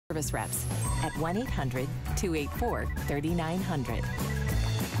Service reps at 1-800-284-3900.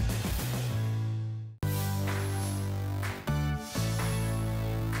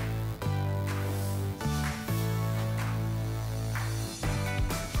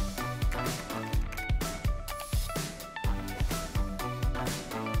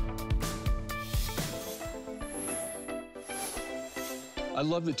 I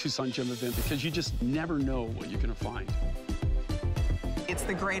love the Tucson Gem event because you just never know what you're going to find. It's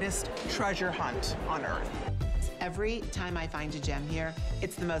the greatest treasure hunt on earth. Every time I find a gem here,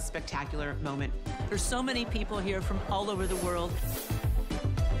 it's the most spectacular moment. There's so many people here from all over the world.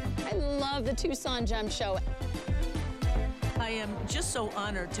 I love the Tucson Gem Show. I am just so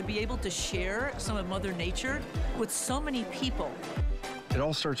honored to be able to share some of Mother Nature with so many people. It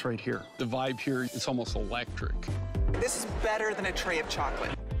all starts right here. The vibe here, it's almost electric. This is better than a tray of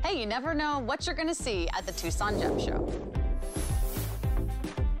chocolate. Hey, you never know what you're gonna see at the Tucson Gem Show.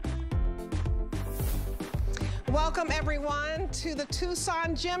 Welcome everyone to the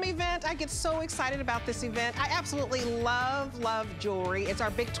Tucson Gem event. I get so excited about this event. I absolutely love jewelry. It's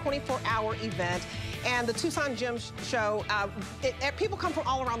our big 24-hour event. And the Tucson Gem Show, people come from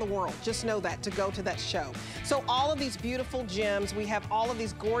all around the world, just know that, to go to that show. So all of these beautiful gems, we have all of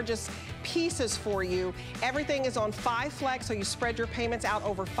these gorgeous pieces for you. Everything is on 5 flex, so you spread your payments out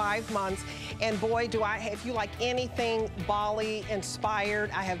over 5 months. And boy, do I, if you like anything Bali inspired,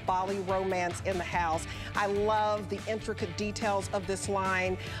 I have Bali RoManse in the house. I love the intricate details of this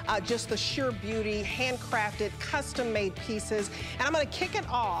line, just the sheer beauty, handcrafted, custom-made pieces. And I'm gonna kick it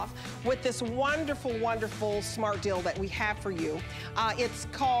off with this wonderful, wonderful smart deal that we have for you. It's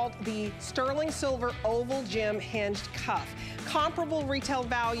called the Sterling Silver Oval Gem Hinged Cuff. Comparable retail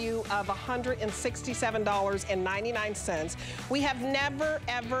value of $167.99. We have never,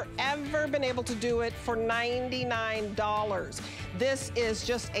 ever, ever been able to do it for $99. This is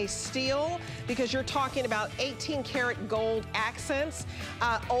just a steal because you're talking about 18 karat gold accents,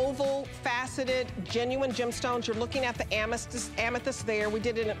 oval, faceted, genuine gemstones. You're looking at the amethyst there. We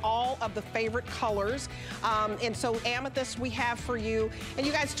did it in all of the favorite colors. And so amethyst we have for you. And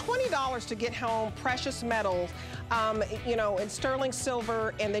you guys, $20 to get home precious metals, you know, in sterling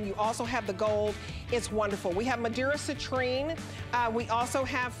silver, and then you also have the gold. It's wonderful. We have Madeira citrine. We also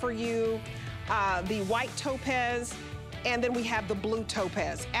have for you the white topaz, and then we have the blue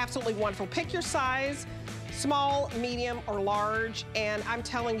topaz. Absolutely wonderful. Pick your size, small, medium, or large, and I'm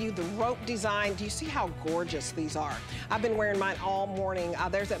telling you, the rope design, do you see how gorgeous these are? I've been wearing mine all morning.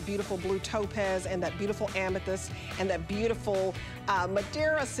 There's that beautiful blue topaz and that beautiful amethyst and that beautiful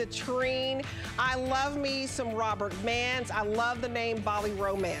Madeira citrine. I love me some Robert Manse. I love the name Bali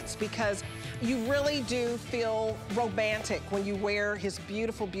RoManse because you really do feel romantic when you wear his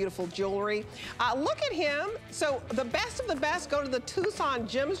beautiful, beautiful jewelry. Look at him. So the best of the best go to the Tucson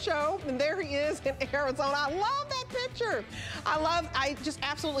Gem Show, and there he is in Arizona. I love that picture. I just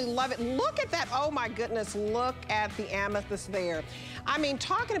absolutely love it. Look at that. Oh my goodness, look at the amethyst there. I mean,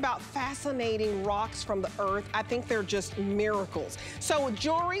 talking about fascinating rocks from the earth, I think they're just miracles. So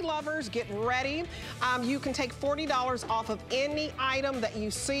jewelry lovers, get ready. You can take $40 off of any item that you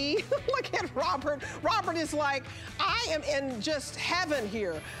see. Look at Robert. Robert is like, I am in just heaven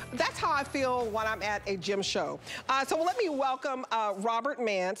here. That's how I feel when I'm at a gem show. So let me welcome Robert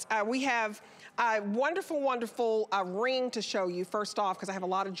Manse. We have a wonderful, wonderful ring to show you first off, because I have a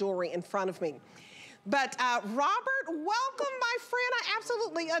lot of jewelry in front of me. But Robert, welcome, my friend. I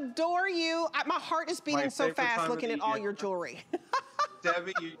absolutely adore you. My heart is beating so fast looking at all your jewelry.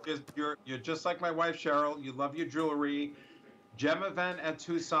 Debbie, you're just like my wife, Cheryl. You love your jewelry. Gem event at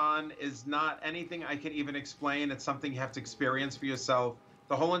Tucson is not anything I can even explain. It's something you have to experience for yourself.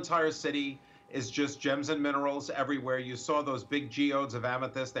 The whole entire city is just gems and minerals everywhere. You saw those big geodes of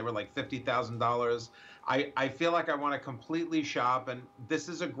amethyst. They were like $50,000. I feel like I want to completely shop, and this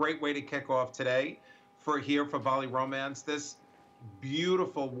is a great way to kick off today for Bali RoManse. This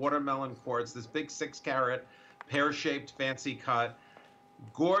beautiful watermelon quartz, this big 6-carat pear-shaped fancy cut,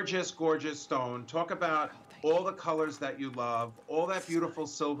 gorgeous, gorgeous stone. Talk about all the colors that you love, all that beautiful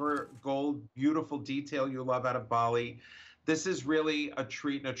silver, gold, beautiful detail you love out of Bali. This is really a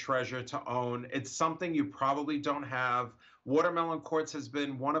treat and a treasure to own. It's something you probably don't have. Watermelon quartz has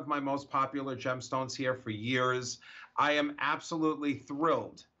been one of my most popular gemstones here for years. I am absolutely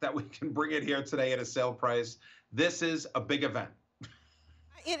thrilled that we can bring it here today at a sale price. This is a big event.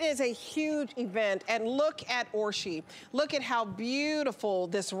 It is a huge event, and look at Orshi. Look at how beautiful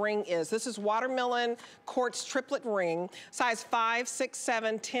this ring is. This is watermelon quartz triplet ring, size 5, 6,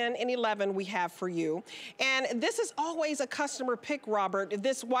 7, 10, and 11 we have for you. And this is always a customer pick, Robert.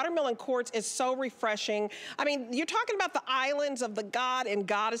 This watermelon quartz is so refreshing. I mean, you're talking about the islands of the god and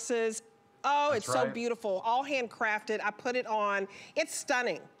goddesses. Oh, That's it's right. so beautiful, all handcrafted. I put it on. It's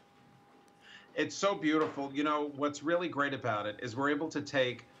stunning. It's so beautiful. You know, what's really great about it is we're able to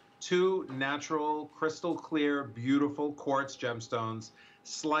take 2 natural, crystal clear, beautiful quartz gemstones,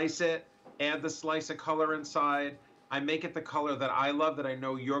 slice it, add the slice of color inside. I make it the color that I love, that I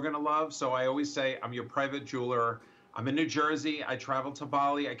know you're gonna love. So I always say, I'm your private jeweler. I'm in New Jersey. I travel to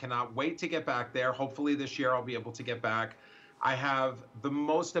Bali. I cannot wait to get back there. Hopefully this year I'll be able to get back. I have the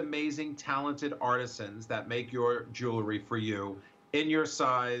most amazing, talented artisans that make your jewelry for you in your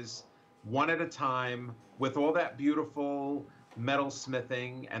size, one at a time, with all that beautiful metal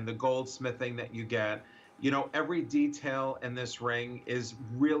smithing and the gold smithing that you get. You know, every detail in this ring is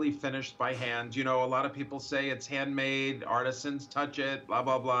really finished by hand. You know, a lot of people say it's handmade, artisans touch it, blah,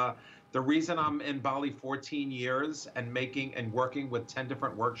 blah, blah. The reason I'm in Bali 14 years and making and working with 10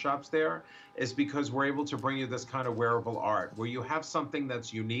 different workshops there is because we're able to bring you this kind of wearable art where you have something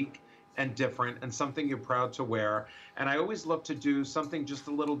that's unique and different and something you're proud to wear. And I always look to do something just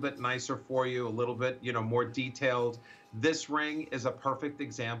a little bit nicer for you, a little bit, you know, more detailed. This ring is a perfect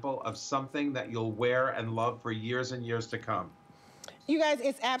example of something that you'll wear and love for years and years to come. You guys,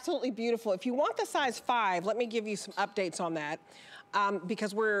 it's absolutely beautiful. If you want the size 5, let me give you some updates on that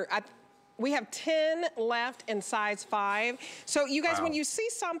because we have 10 left in size 5. So you guys, when you see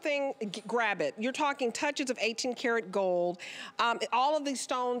something, grab it. You're talking touches of 18 karat gold. All of these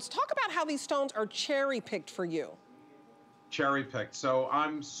stones, talk about how these stones are cherry picked for you. Cherry picked. So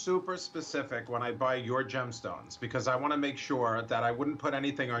I'm super specific when I buy your gemstones because I want to make sure that I wouldn't put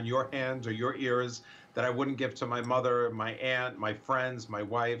anything on your hands or your ears that I wouldn't give to my mother, my aunt, my friends, my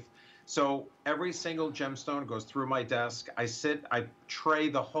wife. So every single gemstone goes through my desk. I tray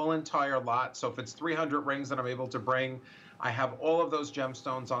the whole entire lot. So if it's 300 rings that I'm able to bring, I have all of those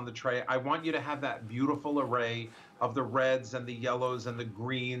gemstones on the tray. I want you to have that beautiful array of the reds and the yellows and the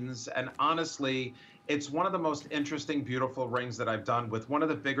greens. And honestly, it's one of the most interesting, beautiful rings that I've done with one of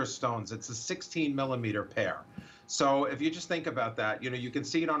the bigger stones. It's a 16 millimeter pair. So if you just think about that, you know, you can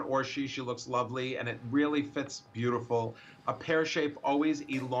see it on Orshi. She looks lovely and it really fits beautiful. A pear shape always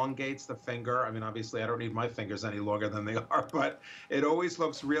elongates the finger. I mean, obviously I don't need my fingers any longer than they are, but it always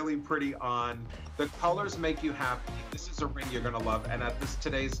looks really pretty on. The colors make you happy. This is a ring you're gonna love. And at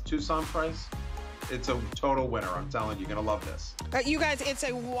today's Tucson price, it's a total winner. I'm telling you, you're gonna love this. You guys, it's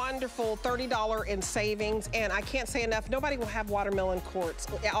a wonderful $30 in savings, and I can't say enough, nobody will have watermelon quartz,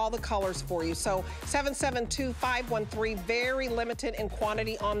 all the colors for you. So 772-513, very limited in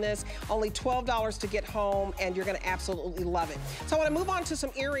quantity on this, only $12 to get home, and you're gonna absolutely love it. So I wanna move on to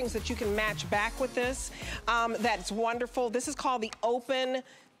some earrings that you can match back with this. That's wonderful. This is called the Open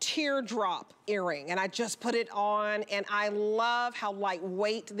Teardrop earring, and I just put it on, and I love how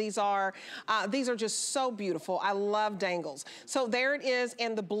lightweight these are. These are just so beautiful. I love dangles. So there it is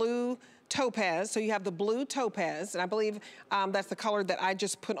in the blue topaz. So you have the blue topaz, and I believe that's the color that I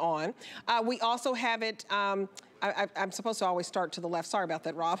just put on. We also have it, I'm supposed to always start to the left. Sorry about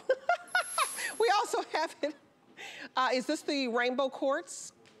that, Rob. We also have it, is this the rainbow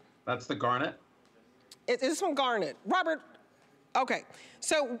quartz? That's the garnet. Is this one garnet? Robert, okay,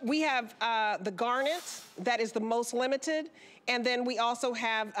 so we have the garnet, that is the most limited, and then we also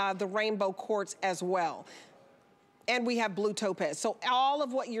have the rainbow quartz as well. And we have blue topaz. So all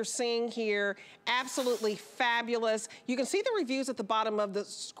of what you're seeing here, absolutely fabulous. You can see the reviews at the bottom of the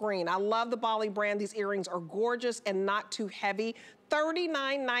screen. I love the Bali brand. These earrings are gorgeous and not too heavy.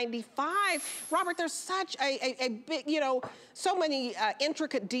 $39.95. Robert, there's such a big, you know, so many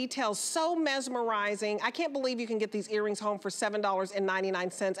intricate details, so mesmerizing. I can't believe you can get these earrings home for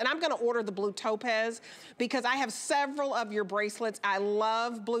 $7.99. And I'm gonna order the blue topaz because I have several of your bracelets. I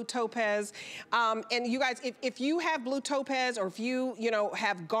love blue topaz. And you guys, if you have blue topaz or if you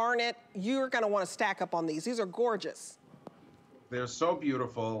have garnet, you're gonna wanna stack up on these. These are gorgeous. They're so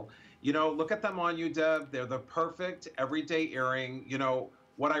beautiful. You know, look at them on you, Deb. They're the perfect everyday earring. You know,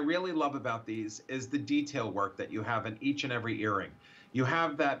 what I really love about these is the detail work that you have in each and every earring. You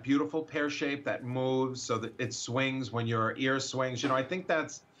have that beautiful pear shape that moves so that it swings when your ear swings. You know, I think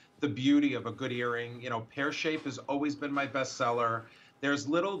that's the beauty of a good earring. You know, pear shape has always been my best seller. There's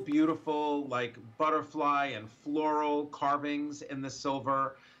little beautiful like butterfly and floral carvings in the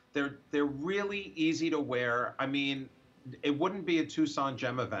silver. They're really easy to wear. I mean, it wouldn't be a Tucson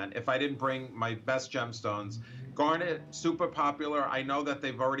gem event if I didn't bring my best gemstones Garnet, super popular. I know that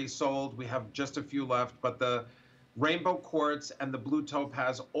they've already sold. We have just a few left, but the rainbow quartz and the blue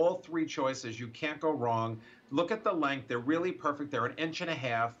topaz, all three choices. You can't go wrong. Look at the length. They're really perfect. They're 1.5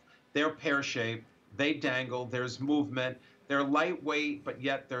 inches. They're pear-shaped. They dangle. There's movement. They're lightweight, but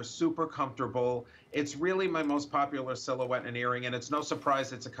yet they're super comfortable. It's really my most popular silhouette and earring, and it's no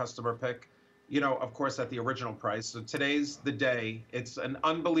surprise it's a customer pick, you know, of course, at the original price. So today's the day. It's an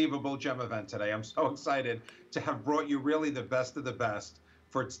unbelievable gem event today. I'm so excited to have brought you really the best of the best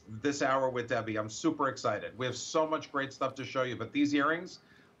for this hour with Debbie. I'm super excited. We have so much great stuff to show you, but these earrings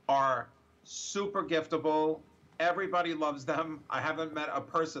are super giftable. Everybody loves them. I haven't met a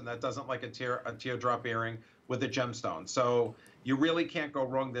person that doesn't like a teardrop earring with a gemstone. So you really can't go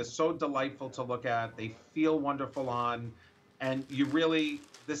wrong. They're so delightful to look at. They feel wonderful on, and you really,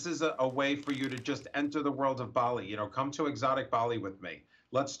 this is a way for you to just enter the world of Bali. You know, come to exotic Bali with me.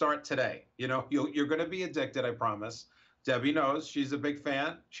 Let's start today. You know, you're going to be addicted, I promise. Debbie knows. She's a big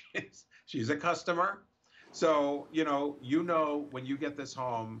fan. She's a customer. So, you know, when you get this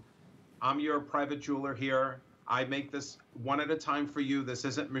home, I'm your private jeweler here. I make this one at a time for you. This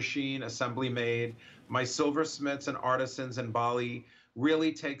isn't machine assembly made. My silversmiths and artisans in Bali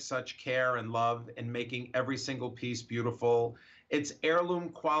really take such care and love in making every single piece beautiful. It's heirloom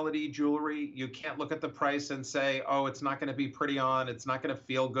quality jewelry. You can't look at the price and say, oh, it's not going to be pretty on. It's not going to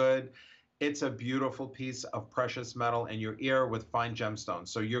feel good. It's a beautiful piece of precious metal in your ear with fine gemstones.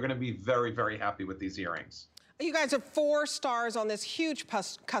 So you're going to be very, very happy with these earrings. You guys are 4 stars on this huge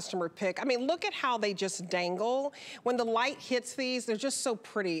customer pick. I mean, look at how they just dangle. When the light hits these, they're just so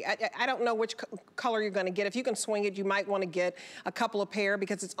pretty. I don't know which color you're gonna get. If you can swing it, you might wanna get a couple of pair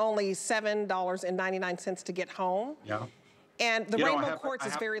because it's only $7.99 to get home. Yeah. And the rainbow quartz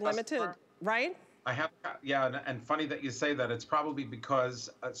is very limited, right? I have, yeah, and funny that you say that. It's probably because,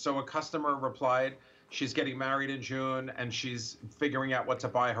 so a customer replied, she's getting married in June and she's figuring out what to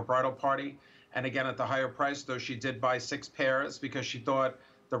buy her bridal party. And again, at the higher price, though, she did buy 6 pairs because she thought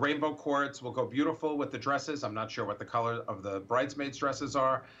the rainbow quartz will go beautiful with the dresses. I'm not sure what the color of the bridesmaids' dresses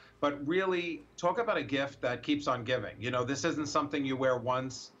are, but really talk about a gift that keeps on giving. You know, this isn't something you wear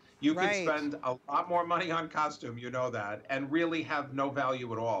once. You could spend a lot more money on costume, you know that, and really have no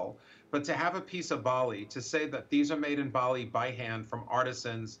value at all. But to have a piece of Bali, to say that these are made in Bali by hand from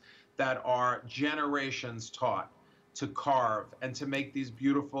artisans that are generations taught to carve and to make these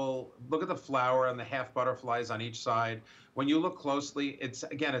beautiful, look at the flower and the half butterflies on each side. When you look closely, it's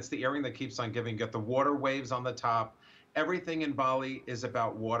the earring that keeps on giving. You get the water waves on the top. Everything in Bali is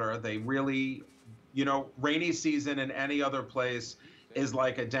about water. They really, you know, rainy season in any other place is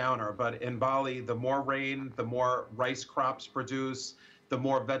like a downer. But in Bali, the more rain, the more rice crops produce, the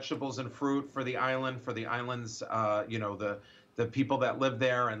more vegetables and fruit for the island's, you know, the people that live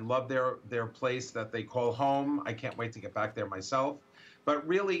there and love their place that they call home. I can't wait to get back there myself. But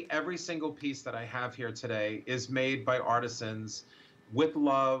really, every single piece that I have here today is made by artisans with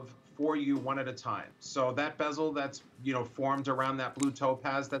love for you, one at a time. So that bezel that's, you know, formed around that blue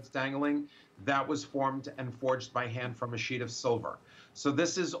topaz that's dangling, that was formed and forged by hand from a sheet of silver. So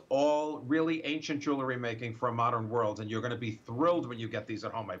this is all really ancient jewelry making for a modern world, and you're going to be thrilled when you get these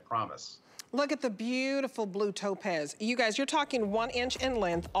at home, I promise. Look at the beautiful blue topaz. You guys, you're talking 1 inch in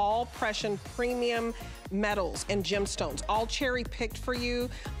length, all Prussian premium metals and gemstones, all cherry picked for you.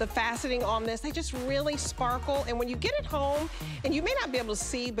 The faceting on this, they just really sparkle. And when you get it home, and you may not be able to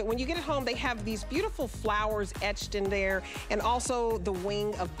see, but when you get it home, they have these beautiful flowers etched in there and also the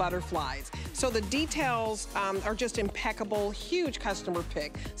wing of butterflies. So the details are just impeccable, huge customer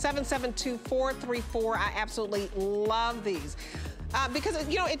pick. 772-434, I absolutely love these. Because,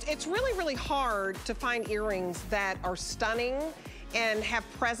 you know, it's really, really hard to find earrings that are stunning and have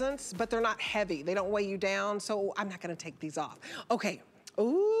presence, but they're not heavy. They don't weigh you down, so I'm not gonna take these off. Okay,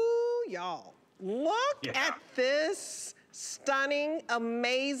 ooh, y'all, look at this stunning,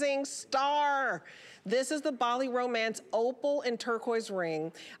 amazing star. This is the Bali RoManse opal and turquoise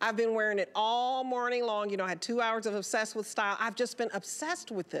ring. I've been wearing it all morning long. You know, I had 2 hours of obsessed with style. I've just been obsessed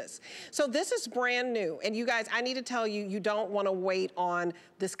with this. So this is brand new. And you guys, I need to tell you, you don't want to wait on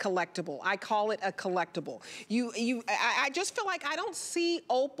this collectible. I call it a collectible. I just feel like I don't see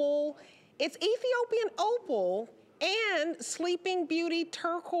opal. It's Ethiopian opal and Sleeping Beauty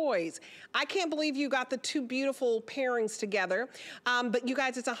turquoise. I can't believe you got the two beautiful pairings together. But you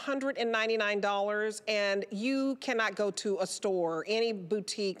guys, it's $199, and you cannot go to a store, any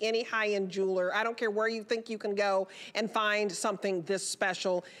boutique, any high-end jeweler. I don't care where you think you can go and find something this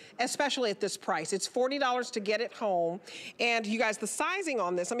special, especially at this price. It's $40 to get it home. And you guys, the sizing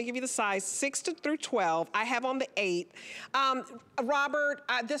on this, let me give you the size, 6 through 12. I have on the 8. Robert,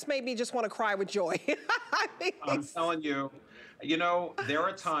 this made me just want to cry with joy. I'm telling you, you know, there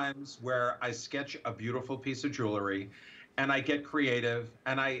are times where I sketch a beautiful piece of jewelry and I get creative,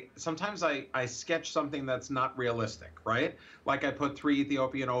 and sometimes I sketch something that's not realistic, right? Like I put 3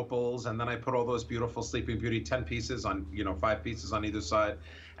 Ethiopian opals, and then I put all those beautiful Sleeping Beauty 10 pieces on, 5 pieces on either side.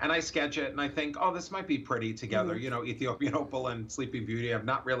 And I sketch it and I think, oh, this might be pretty together. You know, Ethiopian opal and Sleeping Beauty. I've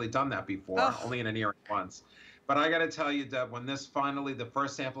not really done that before, only in an earring once. But I got to tell you, Deb, when this finally, the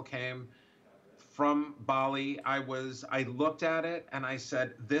first sample came from Bali, I looked at it and I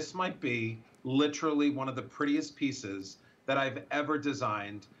said, this might be literally one of the prettiest pieces that I've ever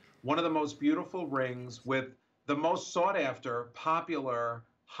designed. One of the most beautiful rings with the most sought after, popular,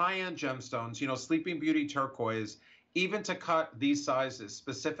 high-end gemstones, Sleeping Beauty turquoise, even to cut these sizes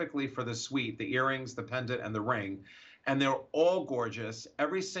specifically for the suite, the earrings, the pendant, and the ring. And they're all gorgeous.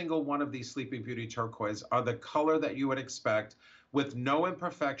 Every single one of these Sleeping Beauty turquoise are the color that you would expect, with no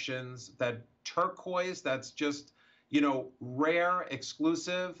imperfections, that turquoise that's just, rare,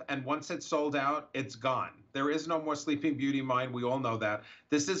 exclusive, and once it's sold out, it's gone. There is no more Sleeping Beauty mine. We all know that.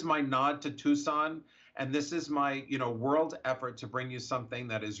 This is my nod to Tucson, and this is my, world effort to bring you something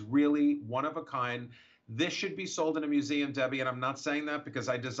that is really one of a kind. This should be sold in a museum, Debbie, and I'm not saying that because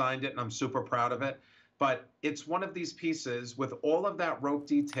I designed it and I'm super proud of it, but it's one of these pieces with all of that rope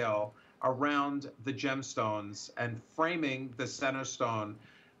detail around the gemstones and framing the center stone,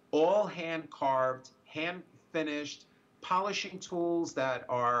 all hand carved, hand finished, polishing tools that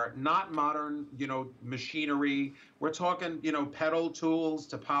are not modern, machinery. We're talking, pedal tools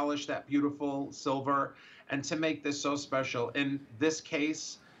to polish that beautiful silver and to make this so special. In this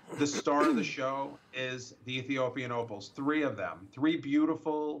case, the star of the show is the Ethiopian opals, 3 of them, 3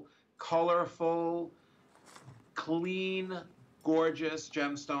 beautiful, colorful, clean, gorgeous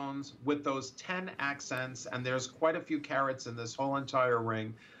gemstones with those 10 accents, and there's quite a few carats in this whole entire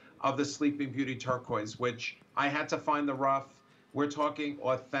ring of the Sleeping Beauty turquoise, which I had to find the rough. We're talking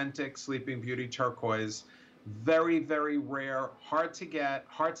authentic Sleeping Beauty turquoise. Very, very rare, hard to get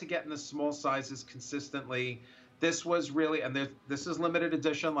in the small sizes consistently. This was really, and this is limited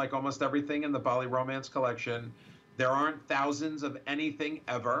edition, like almost everything in the Bali RoManse collection. There aren't thousands of anything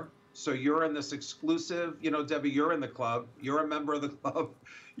ever. So you're in this exclusive, Debbie, you're in the club. You're a member of the club.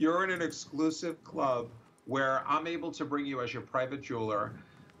 You're in an exclusive club where I'm able to bring you as your private jeweler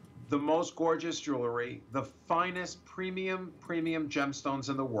the most gorgeous jewelry, the finest premium gemstones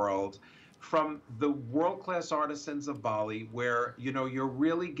in the world, from the world-class artisans of Bali, where, you're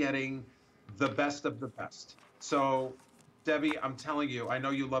really getting the best of the best. So, Debbie, I'm telling you, I know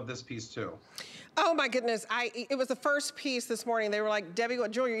you love this piece too. Oh my goodness, it was the first piece this morning. They were like, Debbie,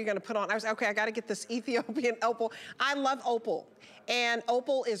 what jewelry are you gonna put on? I was okay, I gotta get this Ethiopian opal. I love opal, and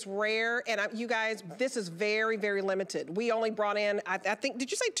opal is rare, and you guys, this is very, very limited. We only brought in, I think, did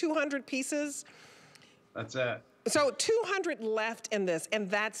you say 200 pieces? That's it. So 200 left in this, and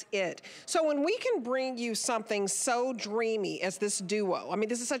that's it. So when we can bring you something so dreamy as this duo, I mean,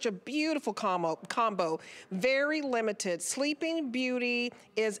 this is such a beautiful combo, very limited. Sleeping Beauty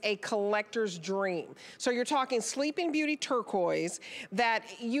is a collector's dream. So you're talking Sleeping Beauty turquoise that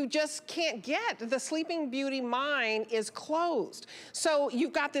you just can't get. The Sleeping Beauty mine is closed. So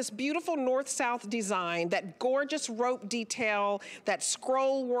you've got this beautiful north-south design, that gorgeous rope detail, that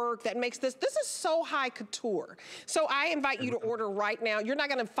scroll work that makes this is so high couture. So I invite you to order right now. You're not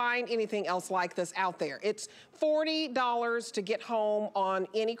gonna find anything else like this out there. It's $40 to get home on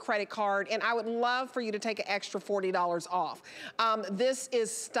any credit card, and I would love for you to take an extra $40 off. This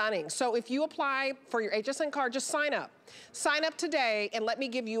is stunning. So if you apply for your HSN card, just sign up. Sign up today and let me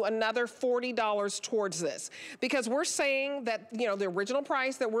give you another $40 towards this, because we're saying that, the original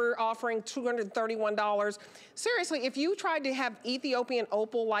price that we're offering, $231. Seriously, if you tried to have Ethiopian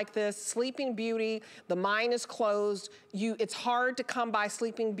opal like this, Sleeping Beauty, the mine is closed, it's hard to come by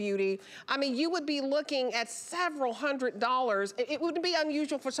Sleeping Beauty. I mean, you would be looking at several $100s. It would be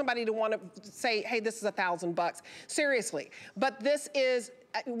unusual for somebody to want to say, hey, this is $1,000. Seriously. But this is,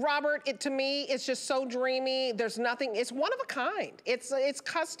 Robert, to me, it's just so dreamy. There's nothing, it's one of a kind. It's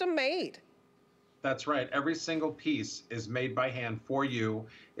custom made. That's right. Every single piece is made by hand for you.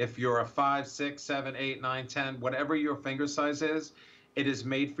 If you're a 5, 6, 7, 8, 9, 10, whatever your finger size is, It is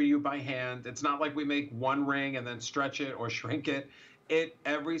made for you by hand. It's not like we make one ring and then stretch it or shrink it.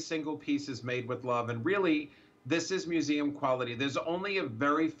 Every single piece is made with love. And really, this is museum quality. There's only a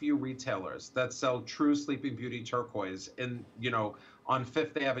very few retailers that sell true Sleeping Beauty turquoise on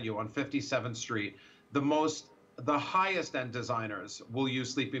Fifth Avenue, on 57th Street. The highest end designers will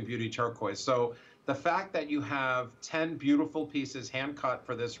use Sleeping Beauty turquoise. So the fact that you have 10 beautiful pieces hand cut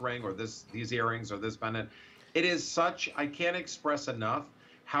for this ring or these earrings or this pendant, it is such, I can't express enough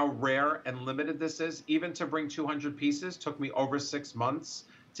how rare and limited this is. Even to bring 200 pieces took me over 6 months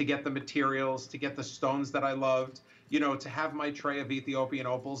to get the materials, to get the stones that I loved, to have my tray of Ethiopian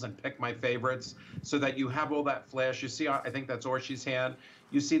opals and pick my favorites so that you have all that flash. You see, I think that's Orshi's hand.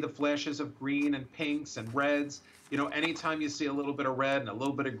 You see the flashes of green and pinks and reds. Anytime you see a little bit of red and a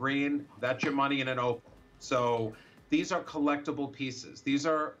little bit of green, that's your money in an opal. So these are collectible pieces. These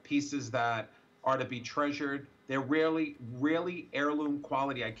are pieces that are to be treasured. They're really heirloom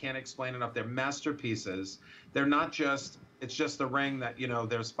quality. I can't explain enough. They're masterpieces. They're not just, it's just a ring that,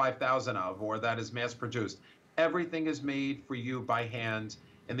 there's 5,000 of or that is mass produced. Everything is made for you by hand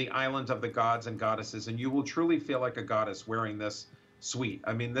in the island of the gods and goddesses, and you will truly feel like a goddess wearing this suite.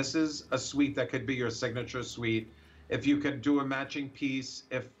 I mean, this is a suite that could be your signature suite. If you could do a matching piece,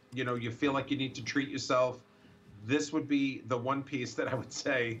 if you feel like you need to treat yourself, this would be the one piece that I would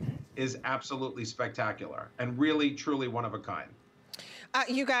say is absolutely spectacular and really, truly one of a kind.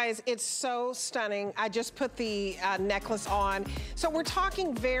 You guys, it's so stunning. I just put the necklace on. So we're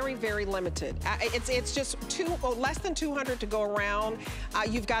talking very, very limited. It's just less than 200 to go around.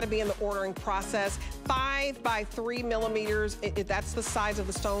 You've got to be in the ordering process. 5 by 3 millimeters, that's the size of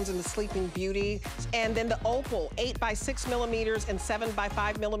the stones in the Sleeping Beauty. And then the opal, 8 by 6 millimeters and 7 by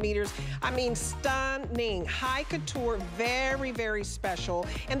 5 millimeters. I mean, stunning. High couture, very, very special.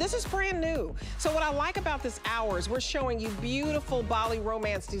 And this is brand new. So what I like about this hour is we're showing you beautiful Bali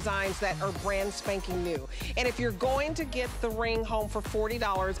RoManse designs that are brand spanking new. And if you're going to get the ring home for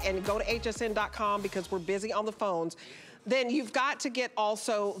 $40 and go to hsn.com because we're busy on the phones, then you've got to get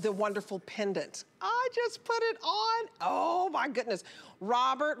also the wonderful pendant. I just put it on. Oh my goodness.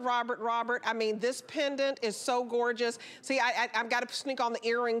 Robert. I mean, this pendant is so gorgeous. See, I've got to sneak on the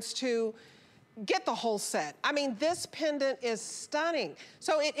earrings too. Get the whole set. I mean, this pendant is stunning.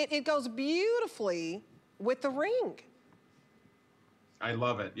 So it goes beautifully with the ring. I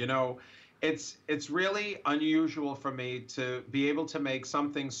love it. It's really unusual for me to be able to make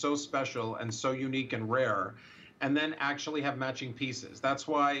something so special and so unique and rare and then actually have matching pieces. That's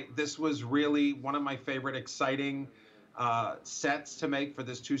why this was really one of my favorite exciting sets to make for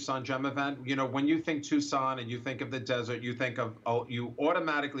this Tucson Gem event. When you think Tucson and you think of the desert, you think of, you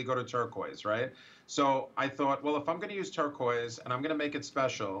automatically go to turquoise, right? So I thought, well, if I'm going to use turquoise and I'm going to make it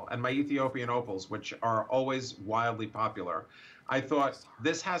special, and my Ethiopian opals, which are always wildly popular, I thought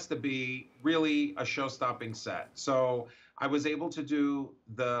this has to be really a show-stopping set. So I was able to do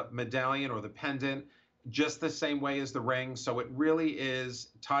the medallion or the pendant just the same way as the ring. So it really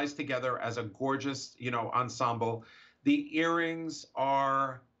ties together as a gorgeous, ensemble. The earrings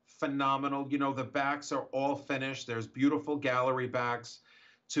are phenomenal. The backs are all finished. There's beautiful gallery backs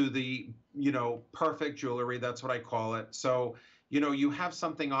to the, perfect jewelry. That's what I call it. So you have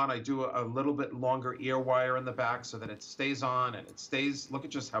something on. I do a little bit longer ear wire in the back so that it stays on and it stays. Look at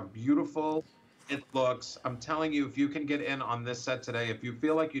just how beautiful it looks. I'm telling you, if you can get in on this set today, if you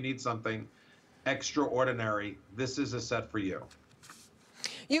feel like you need something extraordinary, this is a set for you.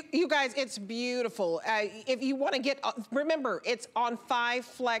 You guys, it's beautiful. If you want to get, remember, it's on 5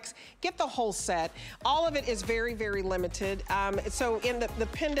 flex. Get the whole set. All of it is very, very limited. So in the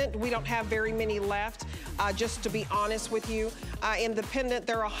pendant, we don't have very many left, just to be honest with you. In the pendant,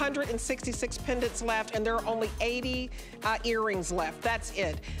 there are 166 pendants left, and there are only 80 earrings left. That's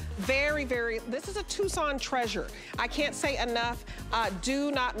it. Very, this is a Tucson treasure. I can't say enough.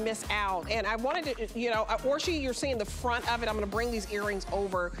 Do not miss out. And I wanted to, Orshi, you're seeing the front of it. I'm going to bring these earrings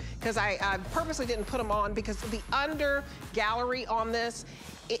over because I purposely didn't put them on because the under gallery on this,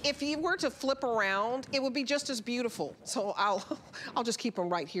 if you were to flip around, it would be just as beautiful. So I'll just keep them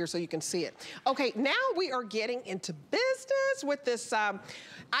right here so you can see it. Okay, now we are getting into business with this.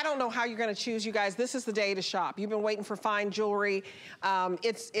 I don't know how you're gonna choose, you guys. This is the day to shop. You've been waiting for fine jewelry.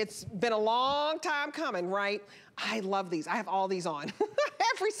 It's been a long time coming, right? I love these. I have all these on.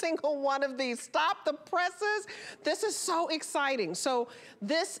 Every single one of these. Stop the presses. This is so exciting. So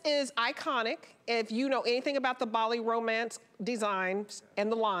this is iconic. If you know anything about the Bali RoManse, designs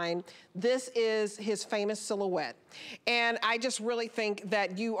and the line, this is his famous silhouette. And I just really think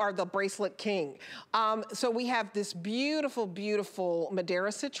that you are the bracelet king. So we have this beautiful, beautiful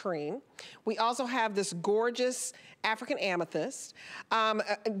Madeira citrine. We also have this gorgeous African amethyst,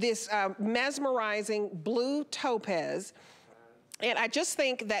 this mesmerizing blue topaz. And I just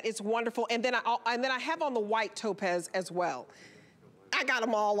think that it's wonderful. And then I have on the white topaz as well. I got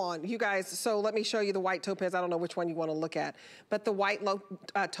them all on, you guys. So let me show you the white topaz. I don't know which one you want to look at, but the white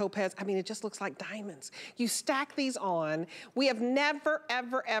topaz, I mean, it just looks like diamonds. You stack these on. We have never,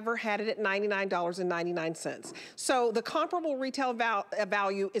 ever, ever had it at $99.99. So the comparable retail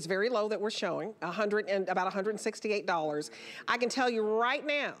value is very low that we're showing, about $168. I can tell you right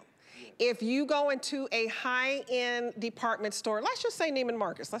now, if you go into a high-end department store, let's just say Neiman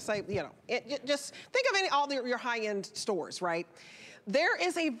Marcus, let's say, you know, just think of all your high-end stores, right? There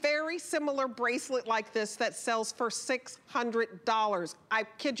is a very similar bracelet like this that sells for $600. I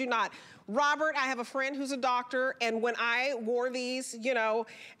kid you not. Robert, I have a friend who's a doctor, and when I wore these, you know,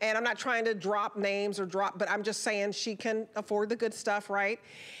 and I'm not trying to drop names but I'm just saying she can afford the good stuff, right?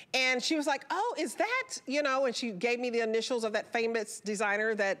 And she was like, oh, is that, you know, and she gave me the initials of that famous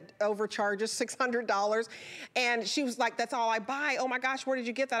designer that overcharges $600. And she was like, that's all I buy. Oh my gosh, where did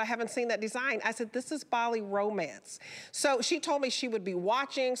you get that? I haven't seen that design. I said, this is Bali RoManse. So she told me she would be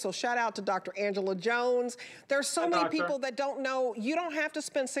watching. So shout out to Dr. Angela Jones. There's so many people that don't know, you don't have to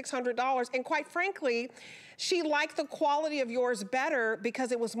spend $600. And quite frankly, she liked the quality of yours better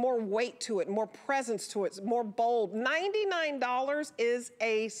because it was more weight to it, more presence to it, more bold. $99 is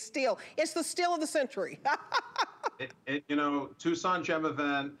a steal. It's the steal of the century. You know, Tucson Gem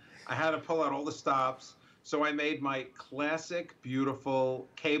Event, I had to pull out all the stops. So I made my classic, beautiful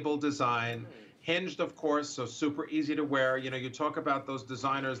cable design. Hinged, of course, so super easy to wear. You know, you talk about those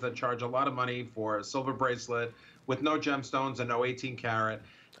designers that charge a lot of money for a silver bracelet with no gemstones and no 18 karat.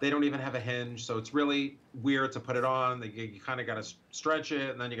 They don't even have a hinge, so it's really weird to put it on. You kind of got to stretch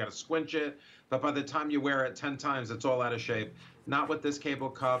it, and then you got to squinch it. But by the time you wear it 10 times, it's all out of shape. Not with this cable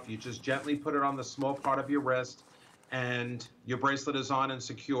cuff. You just gently put it on the small part of your wrist, and your bracelet is on and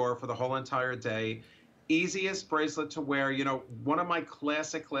secure for the whole entire day. Easiest bracelet to wear. You know, one of my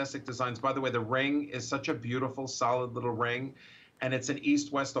classic designs, by the way, the ring is such a beautiful, solid little ring, and it's an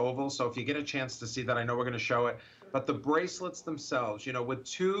east-west oval, so if you get a chance to see that, I know we're going to show it. But the bracelets themselves, you know, with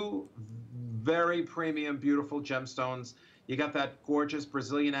two very premium, beautiful gemstones, you got that gorgeous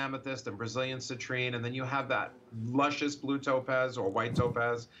Brazilian amethyst and Brazilian citrine, and then you have that luscious blue topaz or white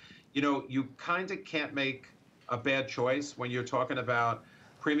topaz. You know, you kind of can't make a bad choice when you're talking about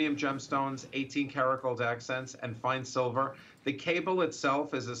premium gemstones, 18 karat gold accents, and fine silver. The cable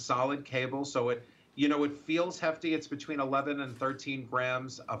itself is a solid cable, so it, you know, it feels hefty. It's between 11 and 13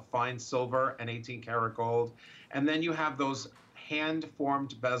 grams of fine silver and 18 karat gold. And then you have those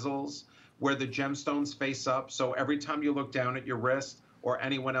hand-formed bezels where the gemstones face up. So every time you look down at your wrist, or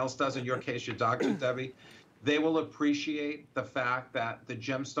anyone else does, in your case, your doctor, Debbie, they will appreciate the fact that the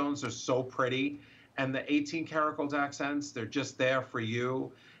gemstones are so pretty. And the 18 karat gold accents, they're just there for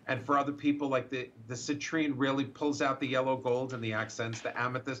you. And for other people, like the citrine really pulls out the yellow gold and the accents. The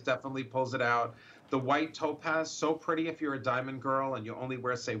amethyst definitely pulls it out. The white topaz, so pretty if you're a diamond girl and you only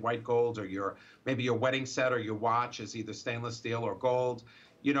wear, say, white gold, or maybe your wedding set or your watch is either stainless steel or gold.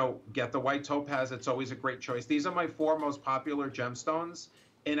 You know, get the white topaz. It's always a great choice. These are my 4 most popular gemstones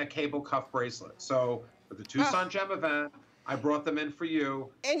in a cable cuff bracelet. So for the Tucson Gem Event, I brought them in for you.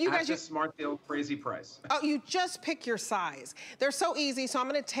 And you guys, at this smart deal, crazy price. Oh, you just pick your size. They're so easy. So I'm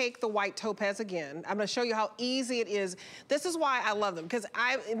going to take the white topaz again. I'm going to show you how easy it is. This is why I love them, because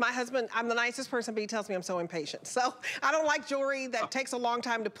my husband, I'm the nicest person, but he tells me I'm so impatient. So I don't like jewelry that takes a long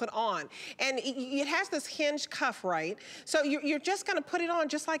time to put on. And it has this hinged cuff, right? So you're just going to put it on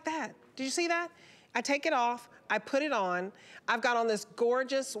just like that. Did you see that? I take it off. I put it on. I've got on this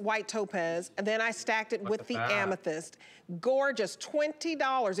gorgeous white topaz, and then I stacked it with the amethyst. Gorgeous,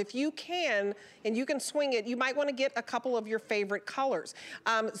 $20. If you can, and you can swing it, you might want to get a couple of your favorite colors.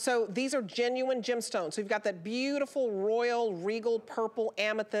 So these are genuine gemstones. So you've got that beautiful royal regal purple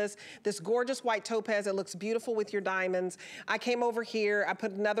amethyst, this gorgeous white topaz that looks beautiful with your diamonds. I came over here, I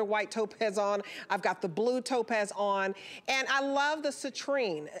put another white topaz on. I've got the blue topaz on, and I love the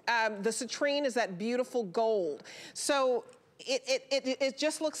citrine. The citrine is that beautiful gold. So it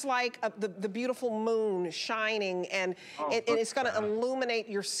just looks like the beautiful moon shining, and it's going to illuminate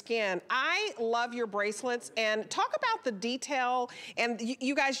your skin. I love your bracelets, and talk about the detail. And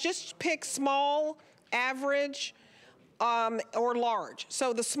you guys just pick small, average, or large.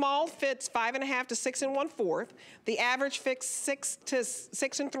 So the small fits 5.5 to 6 1/4. The average fits 6 to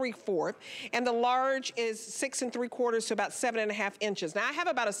 6 3/4, and the large is 6 3/4 to about 7.5 inches. Now I have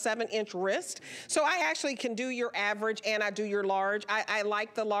about a 7-inch wrist, so I actually can do your average and I do your large. I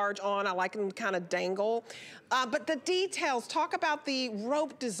like the large on. I like them to kind of dangle. But the details, talk about the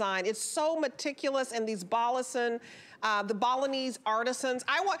rope design. It's so meticulous, and these the Balinese artisans.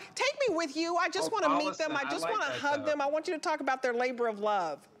 Take me with you. I just want to meet them. I just want to hug them. I want you to talk about their labor of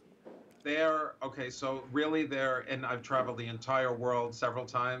love. Okay, so really and I've traveled the entire world several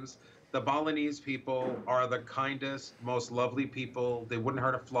times. The Balinese people are the kindest, most lovely people. They wouldn't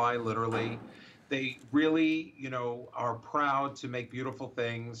hurt a fly, literally. They really, are proud to make beautiful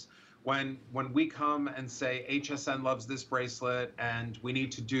things. When we come and say HSN loves this bracelet and we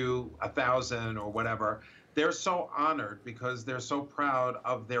need to do 1,000 or whatever, they're so honored because they're so proud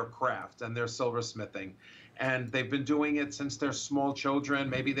of their craft and their silversmithing. And they've been doing it since they're small children.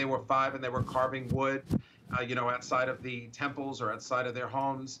 Maybe they were 5 and they were carving wood, outside of the temples or outside of their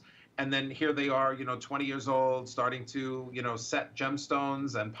homes. And then here they are, 20 years old, starting to, set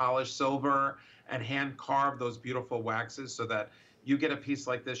gemstones and polish silver and hand carve those beautiful waxes so that you get a piece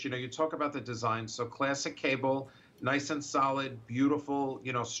like this. You talk about the design. So classic cable, nice and solid, beautiful,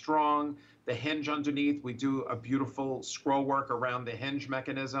 strong. The hinge underneath, we do a beautiful scroll work around the hinge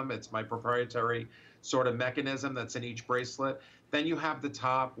mechanism. It's my proprietary sort of mechanism that's in each bracelet. Then you have the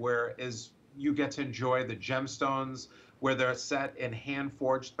top where you get to enjoy the gemstones where they're set in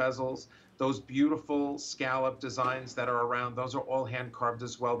hand-forged bezels. Those beautiful scallop designs that are around, those are all hand-carved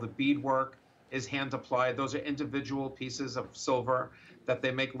as well. The beadwork is hand-applied. Those are individual pieces of silver that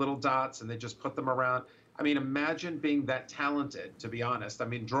they make little dots and they just put them around. I mean, imagine being that talented, to be honest. I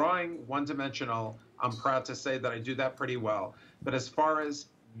mean, drawing one-dimensional, I'm proud to say that I do that pretty well. But as far as,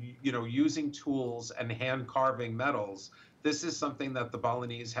 using tools and hand-carving metals, this is something that the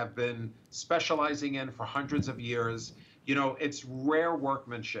Balinese have been specializing in for hundreds of years. It's rare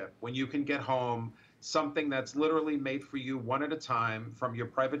workmanship when you can get home something that's literally made for you one at a time from your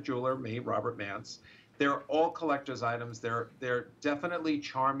private jeweler, me, Robert Manse. They're all collector's items. They're definitely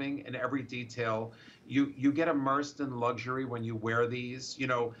charming in every detail. You get immersed in luxury when you wear these.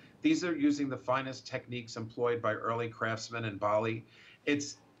 These are using the finest techniques employed by early craftsmen in Bali.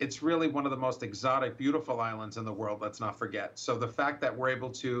 It's really one of the most exotic, beautiful islands in the world, let's not forget. So the fact that we're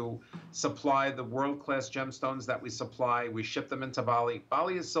able to supply the world-class gemstones that we supply, we ship them into Bali.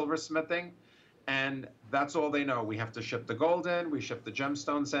 Bali is silversmithing, and that's all they know. We have to ship the gold in, we ship the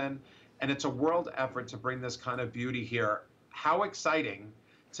gemstones in, and it's a world effort to bring this kind of beauty here. How exciting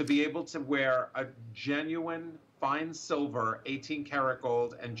to be able to wear a genuine fine silver 18-karat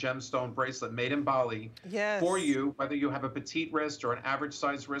gold and gemstone bracelet made in Bali for you, whether you have a petite wrist or an average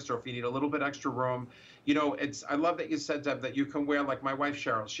size wrist, or if you need a little bit extra room. I love that you said, Deb, that you can wear, like my wife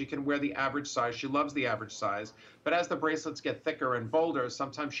Cheryl, she can wear the average size. She loves the average size. But as the bracelets get thicker and bolder,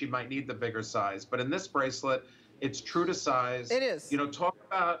 sometimes she might need the bigger size. But in this bracelet, it's true to size. It is. Talk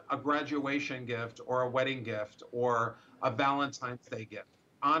about a graduation gift or a wedding gift or a Valentine's Day gift.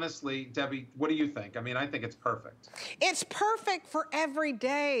 Honestly, Debbie, what do you think? I mean, I think it's perfect. It's perfect for every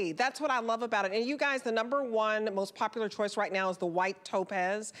day. That's what I love about it. And you guys, the #1 most popular choice right now is the white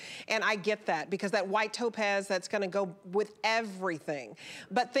topaz. And I get that because that white topaz, that's gonna go with everything.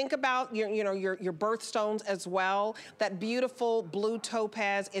 But think about your birthstones as well. That beautiful blue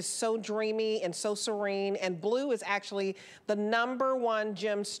topaz is so dreamy and so serene. And blue is actually the #1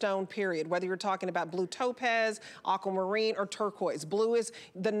 gemstone, period. Whether you're talking about blue topaz, aquamarine, or turquoise. Blue is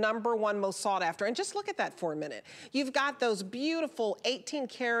the #1 most sought after. And just look at that for a minute. You've got those beautiful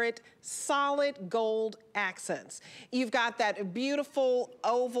 18-karat solid gold accents. You've got that beautiful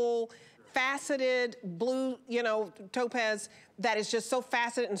oval faceted blue, topaz that is just so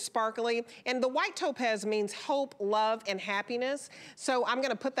faceted and sparkly. And the white topaz means hope, love, and happiness. So I'm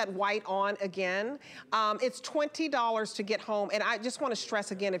gonna put that white on again. It's $20 to get home. And I just wanna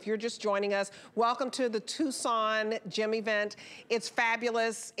stress again, if you're just joining us, welcome to the Tucson Gem event. It's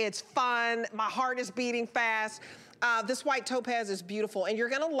fabulous, it's fun, my heart is beating fast. This white topaz is beautiful, and you're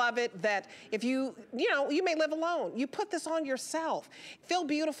gonna love it that if you may live alone. You put this on yourself. Feel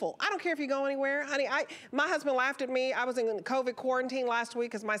beautiful. I don't care if you go anywhere. Honey, my husband laughed at me. I was in COVID quarantine last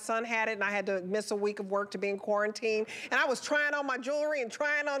week because my son had it, and I had to miss a week of work to be in quarantine. And I was trying on my jewelry and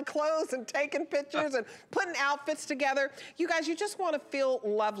trying on clothes and taking pictures and putting outfits together. You guys, you just wanna feel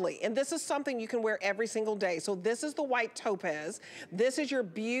lovely. And this is something you can wear every single day. So this is the white topaz. This is your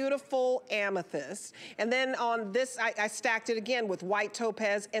beautiful amethyst. And then on this This, I stacked it again with white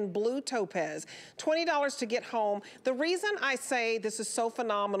topaz and blue topaz. $20 to get home. The reason I say this is so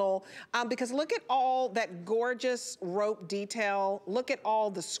phenomenal, because look at all that gorgeous rope detail. Look at all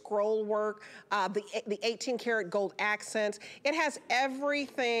the scroll work, the 18 karat gold accents. It has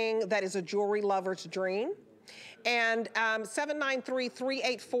everything that is a jewelry lover's dream. And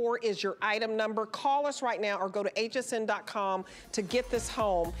 793-384 is your item number. Call us right now or go to hsn.com to get this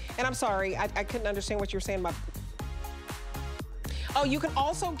home. And I'm sorry, I couldn't understand what you were saying about. Oh, you can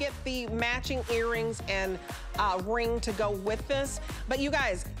also get the matching earrings and ring to go with this. But you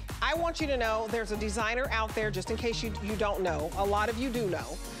guys, I want you to know there's a designer out there, just in case you don't know, a lot of you do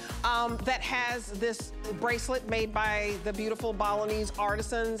know, that has this bracelet made by the beautiful Balinese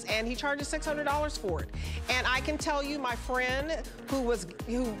artisans, and he charges $600 for it. And I can tell you, my friend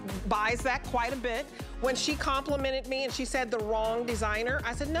who buys that quite a bit, when she complimented me and she said the wrong designer,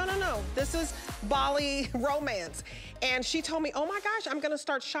 I said, no, this is Bali RoManse. And she told me, oh my gosh, I'm gonna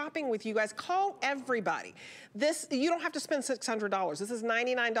start shopping with you guys. Call everybody. This, you don't have to spend $600. This is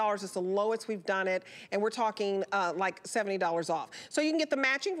 $99, it's the lowest we've done it, and we're talking like $70 off. So you can get the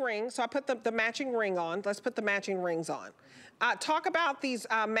matching ring. So I put the matching ring on. Let's put the matching rings on. Talk about these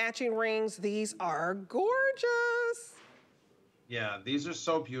matching rings. These are gorgeous. Yeah, these are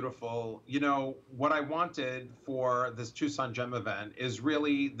so beautiful. You know, what I wanted for this Tucson Gem event is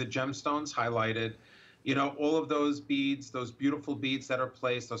really the gemstones highlighted. You know, all of those beads, those beautiful beads that are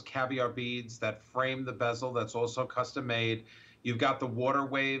placed, those caviar beads that frame the bezel, that's also custom made. You've got the water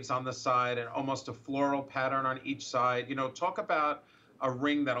waves on the side and almost a floral pattern on each side. You know, talk about a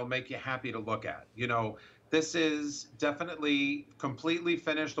ring that'll make you happy to look at. You know, this is definitely completely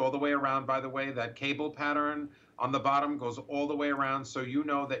finished all the way around, by the way. That cable pattern on the bottom goes all the way around, so you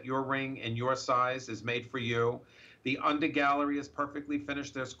know that your ring and your size is made for you. The undergallery is perfectly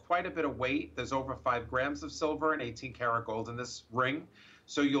finished. There's quite a bit of weight. There's over 5 grams of silver and 18 karat gold in this ring.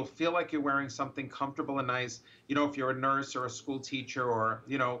 So you'll feel like you're wearing something comfortable and nice. You know, if you're a nurse or a school teacher or,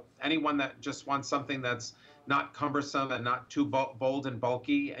 you know, anyone that just wants something that's not cumbersome and not too bold and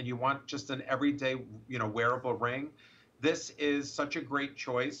bulky, and you want just an everyday, you know, wearable ring, this is such a great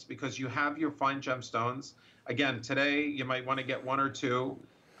choice because you have your fine gemstones. Again, today you might want to get 1 or 2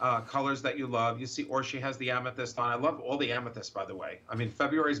 colors that you love. You see Orshi has the amethyst on. I love all the amethyst, by the way. I mean,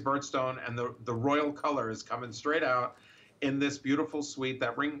 February's birthstone and the royal color is coming straight out in this beautiful suite.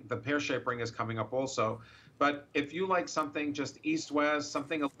 That ring, the pear-shaped ring, is coming up also. But if you like something just east-west,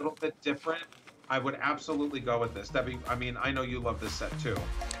 something a little bit different, I would absolutely go with this. Debbie, I mean, I know you love this set too.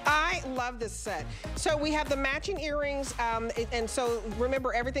 I love this set. So we have the matching earrings, and so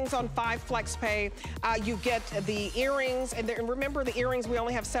remember, everything's on 5 flex pay. You get the earrings, and remember the earrings, we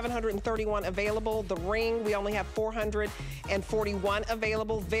only have 731 available. The ring, we only have 441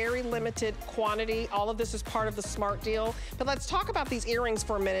 available. Very limited quantity. All of this is part of the smart deal. But let's talk about these earrings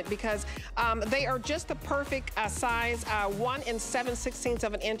for a minute, because they are just the perfect size, 1 7/16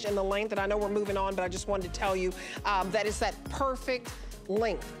 of an inch in the length. And I know we're moving on, but I just wanted to tell you that is that perfect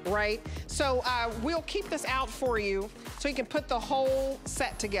length, right? So we'll keep this out for you so you can put the whole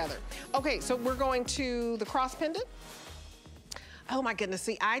set together. Okay, so we're going to the cross pendant. Oh my goodness,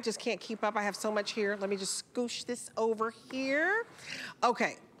 see, I just can't keep up. I have so much here. Let me just scoosh this over here.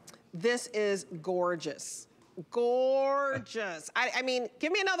 Okay, this is gorgeous. Gorgeous. I mean,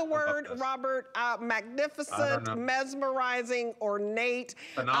 give me another word, Robert. Magnificent, mesmerizing, ornate.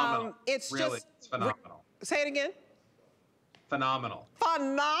 Phenomenal. It's really, just it's phenomenal. Say it again. Phenomenal.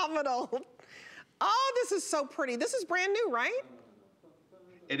 Phenomenal. Oh, this is so pretty. This is brand new, right?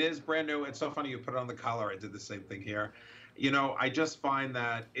 It is brand new. It's so funny you put it on the collar. I did the same thing here. You know, I just find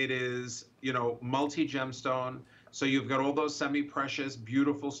that it is, you know, multi-gemstone. So you've got all those semi-precious,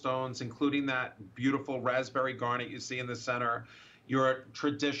 beautiful stones, including that beautiful raspberry garnet you see in the center. Your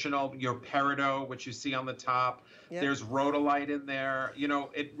traditional, your peridot, which you see on the top. Yep. There's rhodolite in there. You know,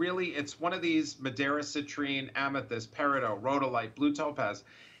 it really, it's one of these Madeira citrine, amethyst, peridot, rhodolite, blue topaz.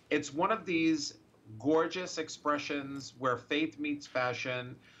 It's one of these gorgeous expressions where faith meets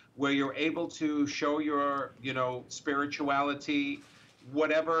fashion, where you're able to show your, you know, spirituality,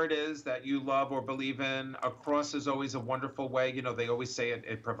 whatever it is that you love or believe in. A cross is always a wonderful way. You know, they always say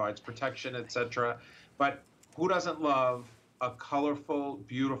it provides protection, etc. But who doesn't love a colorful,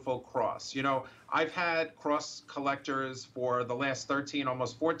 beautiful cross? You know, I've had cross collectors for the last 13,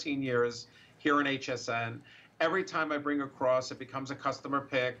 almost 14 years here in HSN. Every time I bring a cross, it becomes a customer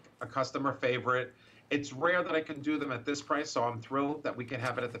pick, a customer favorite. It's rare that I can do them at this price, so I'm thrilled that we can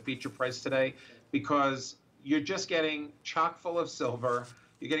have it at the feature price today, because you're just getting chock full of silver.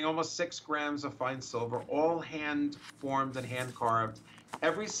 You're getting almost 6 grams of fine silver, all hand formed and hand carved.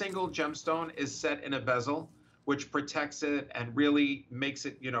 Every single gemstone is set in a bezel, which protects it and really makes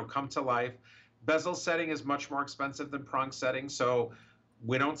it, come to life. Bezel setting is much more expensive than prong setting, so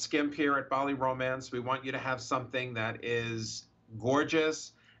we don't skimp here at Bali RoManse. We want you to have something that is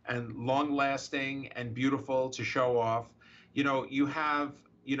gorgeous and long-lasting and beautiful to show off. You have,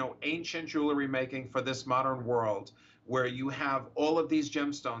 ancient jewelry making for this modern world, where you have all of these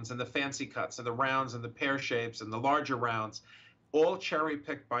gemstones and the fancy cuts and the rounds and the pear shapes and the larger rounds, all cherry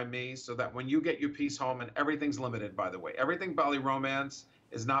picked by me, so that when you get your piece home, and everything's limited, by the way, everything Bali RoManse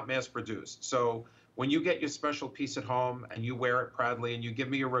is not mass produced. So when you get your special piece at home and you wear it proudly and you give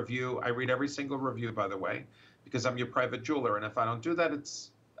me a review, I read every single review, by the way, because I'm your private jeweler. And if I don't do that,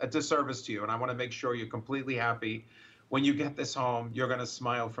 it's a disservice to you. And I want to make sure you're completely happy. When you get this home, you're going to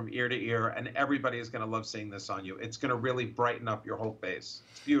smile from ear to ear, and everybody is going to love seeing this on you. It's going to really brighten up your whole face.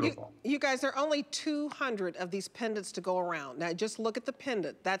 It's beautiful. You guys, there are only 200 of these pendants to go around. Now, just look at the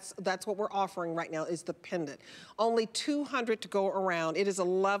pendant. That's what we're offering right now, is the pendant. Only 200 to go around. It is a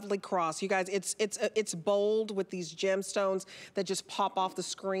lovely cross. You guys, it's bold with these gemstones that just pop off the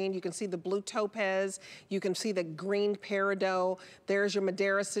screen. You can see the blue topaz. You can see the green peridot. There's your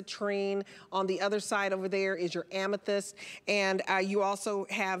Madeira citrine. On the other side over there is your amethyst. And you also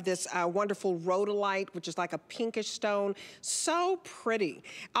have this wonderful rhodolite, which is like a pinkish stone. So pretty.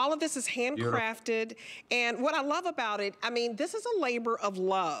 All of this is handcrafted. And what I love about it, I mean, this is a labor of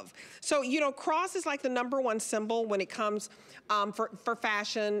love. So, cross is like the #1 symbol when it comes for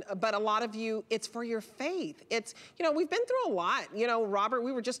fashion, but a lot of you, it's for your faith. It's, we've been through a lot. Robert,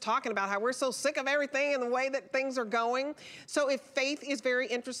 we were just talking about how we're so sick of everything and the way that things are going. So if faith is very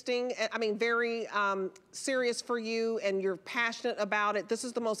interesting, I mean, very serious for you, and you're passionate about it, this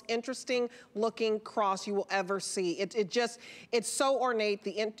is the most interesting looking cross you will ever see. It's so ornate,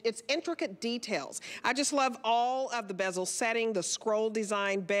 it's intricate details. I just love all of the bezel setting, the scroll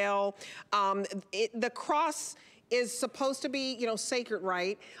design bell. The cross is supposed to be, sacred,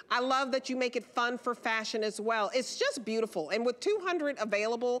 right? I love that you make it fun for fashion as well. It's just beautiful. And with 200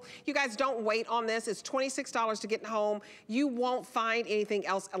 available, you guys don't wait on this. It's $26 to get home. You won't find anything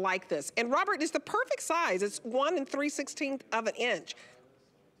else like this. And Robert, it's the perfect size. It's 1 3/16 of an inch.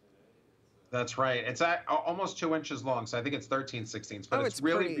 That's right. It's almost 2 inches long, so I think it's 13/16, but it's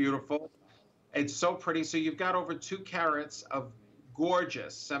really pretty. beautiful. It's so pretty. So you've got over 2 carats of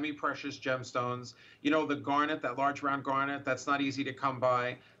gorgeous semi-precious gemstones. The garnet, that large round garnet, that's not easy to come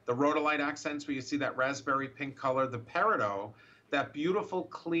by. The rhodolite accents, where you see that raspberry pink color. The peridot, that beautiful,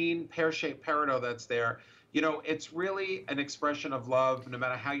 clean, pear-shaped peridot that's there. It's really an expression of love, no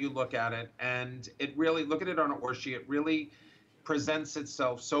matter how you look at it. And it really, look at it on an orshi, it really presents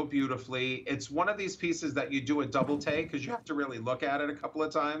itself so beautifully. It's one of these pieces that you do a double take, because you have to really look at it a couple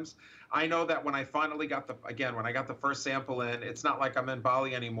of times. I know that when I finally got when I got the first sample in, it's not like I'm in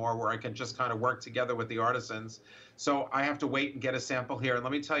Bali anymore, where I can just kind of work together with the artisans. So I have to wait and get a sample here. And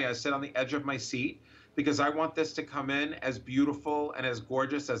let me tell you, I sit on the edge of my seat, because I want this to come in as beautiful and as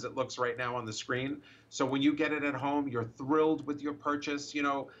gorgeous as it looks right now on the screen. So when you get it at home, you're thrilled with your purchase.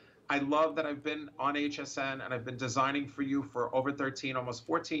 I love that I've been on HSN and I've been designing for you for over 13, almost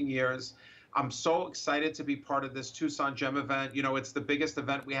 14 years. I'm so excited to be part of this Tucson Gem event. It's the biggest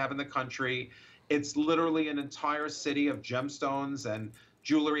event we have in the country. It's literally an entire city of gemstones and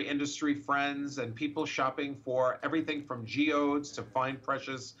jewelry industry friends and people shopping for everything from geodes to fine,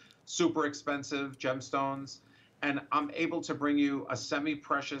 precious, super expensive gemstones. And I'm able to bring you a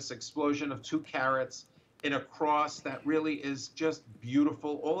semi-precious explosion of 2 carats in a cross that really is just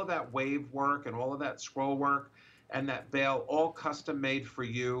beautiful. All of that wave work and all of that scroll work and that bale, all custom made for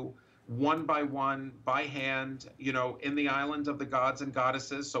you, one by one, by hand, in the island of the gods and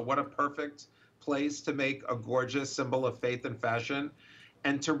goddesses. So what a perfect place to make a gorgeous symbol of faith and fashion.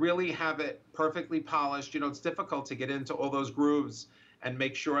 And to really have it perfectly polished, it's difficult to get into all those grooves and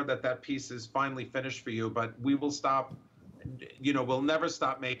make sure that that piece is finally finished for you. But we will stop, we'll never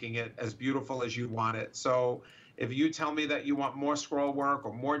stop making it as beautiful as you want it. So if you tell me that you want more scroll work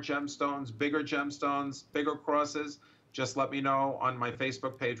or more gemstones, bigger crosses, just let me know on my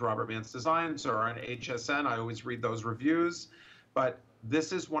Facebook page, Robert Manse Designs, or on HSN. I always read those reviews. But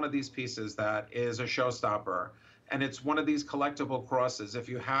this is one of these pieces that is a showstopper. And it's one of these collectible crosses. If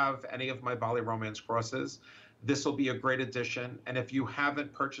you have any of my Bali RoManse crosses, this will be a great addition. And if you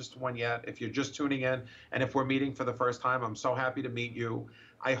haven't purchased one yet, if you're just tuning in, and if we're meeting for the first time, I'm so happy to meet you.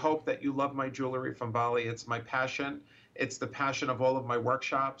 I hope that you love my jewelry from Bali. It's my passion. It's the passion of all of my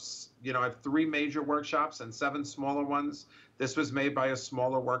workshops. I have 3 major workshops and 7 smaller ones. This was made by a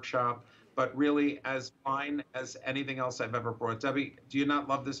smaller workshop. but really as fine as anything else I've ever brought. Debbie, do you not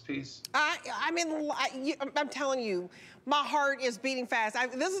love this piece? I'm telling you, my heart is beating fast.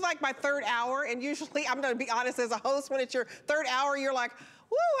 This is like my third hour, and usually, I'm gonna be honest, as a host, when it's your third hour, you're like,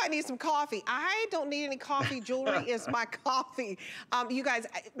 woo, I need some coffee. I don't need any coffee. Jewelry is my coffee. You guys,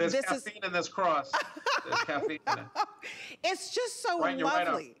 There's caffeine in this cross. There's caffeine in it. It's just so Right, you're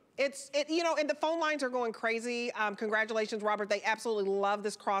lovely. right You know, and the phone lines are going crazy. Congratulations, Robert. They absolutely love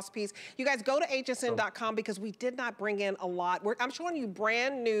this cross piece. You guys go to hsn.com because we did not bring in a lot. I'm showing you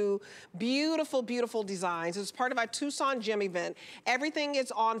brand new, beautiful, beautiful designs. It's part of our Tucson Gem event. Everything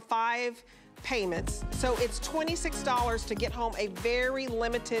is on 5 payments. So it's $26 to get home a very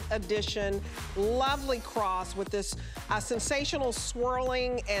limited edition, lovely cross with this sensational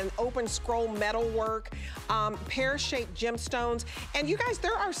swirling and open scroll metalwork, pear-shaped gemstones. And you guys,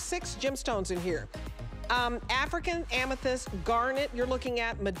 there are 6 gemstones in here. African amethyst, garnet, you're looking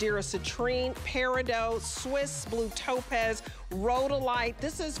at Madeira citrine, peridot, Swiss blue topaz, rhodolite.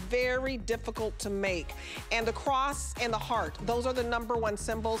 This is very difficult to make. And the cross and the heart, those are the #1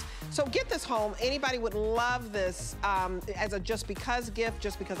 symbols. So get this home. Anybody would love this as a just because gift,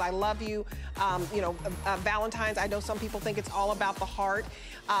 just because I love you. You know, Valentine's, I know some people think it's all about the heart.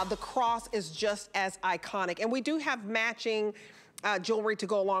 The cross is just as iconic. And we do have matching jewelry to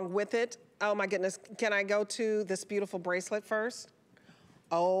go along with it. Oh my goodness, can I go to this beautiful bracelet first?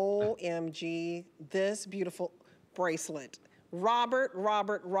 OMG, this beautiful bracelet. Robert.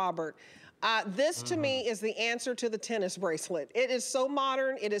 This to me is the answer to the tennis bracelet. It is so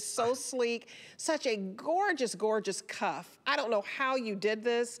modern, it is so sleek, such a gorgeous, gorgeous cuff. I don't know how you did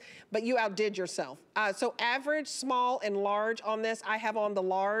this, but you outdid yourself. So average, small, and large on this. I have on the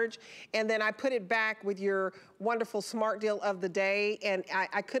large, and then I put it back with your wonderful smart deal of the day, and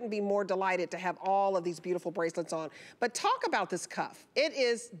I couldn't be more delighted to have all of these beautiful bracelets on. But talk about this cuff. It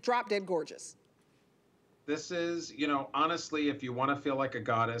is drop dead gorgeous. This is, you know, honestly, if you want to feel like a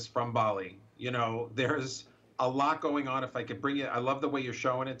goddess from Bali, you know, there's a lot going on. If I could bring you, I love the way you're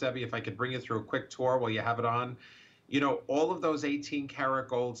showing it, Debbie. If I could bring you through a quick tour while you have it on, you know, all of those 18 karat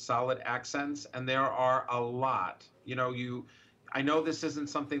gold solid accents, and there are a lot. You know, I know this isn't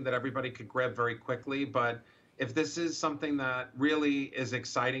something that everybody could grab very quickly, but if this is something that really is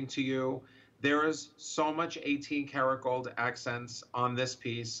exciting to you, there is so much 18 karat gold accents on this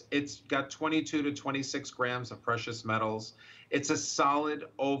piece. It's got 22 to 26 grams of precious metals. It's a solid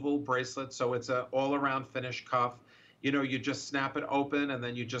oval bracelet, so it's an all-around finish cuff. You know, you just snap it open and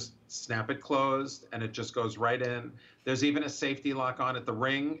then you just snap it closed and it just goes right in. There's even a safety lock on it. The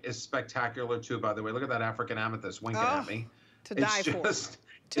ring is spectacular too, by the way. Look at that African amethyst winking at me. To die for. It's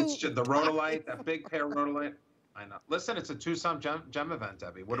just the rhodolite, that big pair of rhodolite. I know. Listen, it's a Tucson gem event,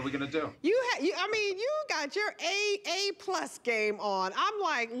 Debbie. What are we gonna do? I mean, you got your A+ game on. I'm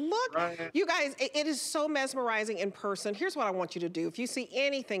like, look, right. You guys, it is so mesmerizing in person. Here's what I want you to do. If you see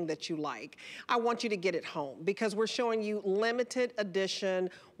anything that you like, I want you to get it home because we're showing you limited edition,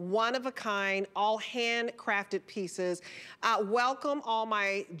 one of a kind, all handcrafted pieces. Welcome all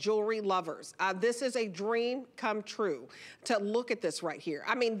my jewelry lovers. This is a dream come true to look at this right here.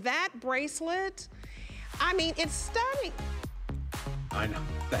 I mean, that bracelet, I mean, it's stunning. I know,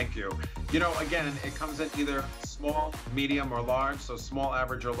 thank you. You know, again, it comes in either small, medium, or large, so small,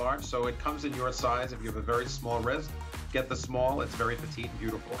 average, or large. So it comes in your size. If you have a very small wrist, get the small. It's very petite and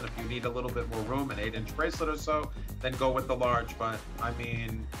beautiful. And if you need a little bit more room, an 8-inch bracelet or so, then go with the large. But I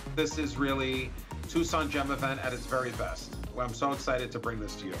mean, this is really Tucson Gem event at its very best. Well, I'm so excited to bring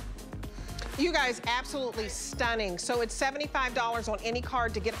this to you. You guys, absolutely stunning. So it's $75 on any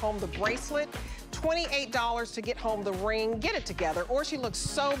card to get home the bracelet, $28 to get home the ring. Get it together. Or she looks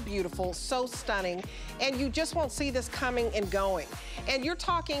so beautiful, so stunning, and you just won't see this coming and going. And you're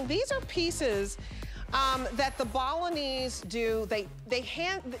talking, these are pieces that the Balinese do. They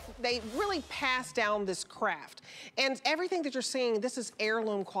really pass down this craft. And everything that you're seeing, this is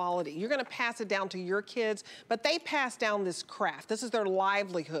heirloom quality. You're gonna pass it down to your kids, but they pass down this craft. This is their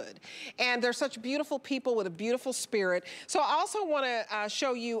livelihood. And they're such beautiful people with a beautiful spirit. So I also wanna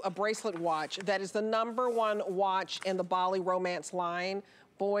show you a bracelet watch that is the #1 watch in the Bali RoManse line.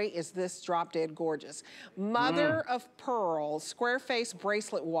 Boy, is this drop dead gorgeous. Mother of pearl, square face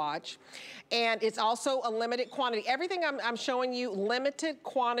bracelet watch. And it's also a limited quantity. Everything I'm showing you, limited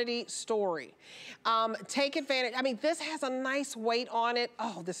quantity story. Take advantage. I mean, this has a nice weight on it.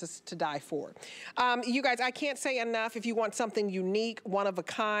 Oh, this is to die for. You guys, I can't say enough if you want something unique, one of a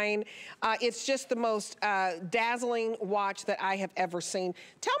kind. It's just the most dazzling watch that I have ever seen.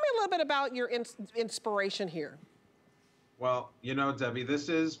 Tell me a little bit about your inspiration here. Well, you know, Debbie, this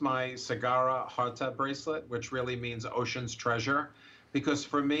is my Sagara Harta bracelet, which really means ocean's treasure. because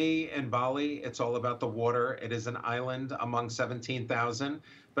for me in Bali, it's all about the water. It is an island among 17,000,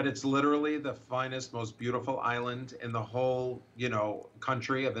 but it's literally the finest, most beautiful island in the whole,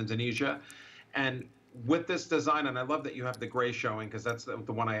 country of Indonesia. And with this design, and I love that you have the gray showing because that's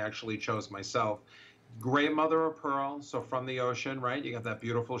the one I actually chose myself. Gray mother of pearl, so from the ocean, right? You got that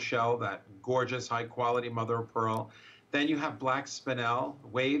beautiful shell, that gorgeous, high quality mother of pearl. Then you have black spinel,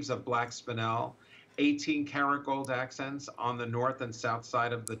 waves of black spinel, 18 karat gold accents on the north and south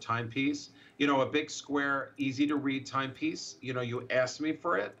side of the timepiece. A big square, easy to read timepiece. You asked me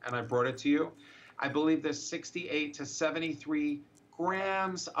for it and I brought it to you. I believe there's 68 to 73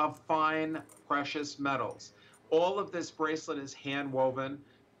 grams of fine precious metals. All of this bracelet is hand woven.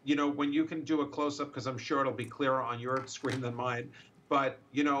 When you can do a close-up, because I'm sure it'll be clearer on your screen than mine, but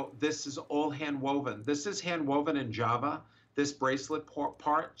this is all hand woven. This is hand woven in Java, this bracelet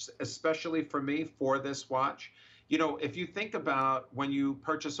part, especially for me, for this watch. If you think about when you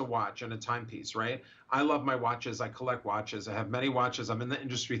purchase a watch and a timepiece, right? I love my watches. I collect watches. I have many watches. I'm in the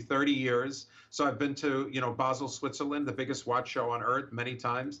industry 30 years. So I've been to, Basel, Switzerland, the biggest watch show on earth, many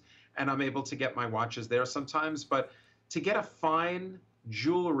times. And I'm able to get my watches there sometimes. But to get a fine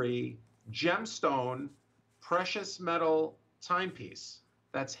jewelry, gemstone, precious metal timepiece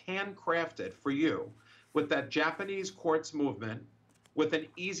that's handcrafted for you with that Japanese quartz movement, with an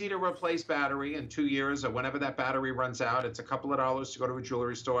easy to replace battery in 2 years or whenever that battery runs out. It's a couple of dollars to go to a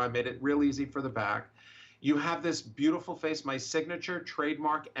jewelry store. I made it real easy for the back. You have this beautiful face. My signature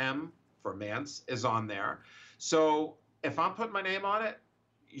trademark M for Manse is on there. So if I'm putting my name on it,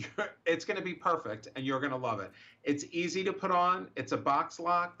 it's going to be perfect and you're going to love it. It's easy to put on. It's a box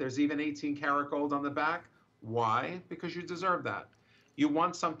lock. There's even 18 karat gold on the back. Why? Because you deserve that. You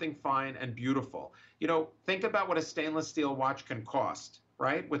want something fine and beautiful. Think about what a stainless steel watch can cost,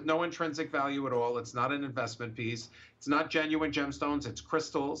 right? With no intrinsic value at all. It's not an investment piece. It's not genuine gemstones. It's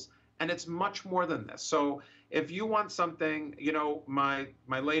crystals. And it's much more than this. So if you want something, my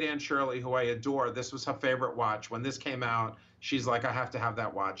late Aunt Shirley, who I adore, this was her favorite watch. When this came out, she's like, I have to have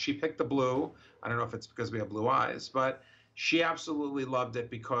that watch. She picked the blue. I don't know if it's because we have blue eyes, but she absolutely loved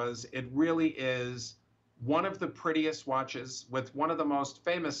it because it really is one of the prettiest watches with one of the most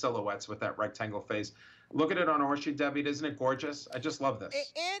famous silhouettes with that rectangle face. Look at it on Orshi, Debbie. Isn't it gorgeous? I just love this.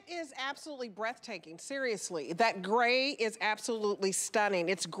 It is absolutely breathtaking, seriously. That gray is absolutely stunning.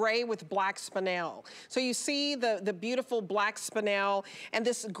 It's gray with black spinel. So you see the beautiful black spinel and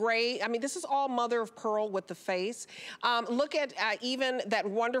this gray, this is all mother of pearl with the face. Look at even that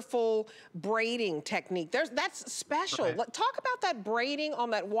wonderful braiding technique. That's special. Right. Talk about that braiding on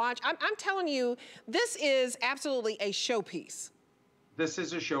that watch. I'm telling you, this is absolutely a showpiece. This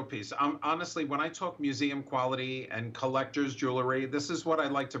is a showpiece. Honestly, when I talk museum quality and collector's jewelry, this is what I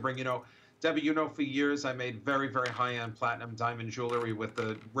like to bring. Debbie, for years I made very, very high-end platinum diamond jewelry with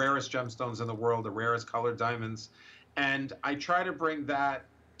the rarest gemstones in the world, the rarest colored diamonds. And I try to bring that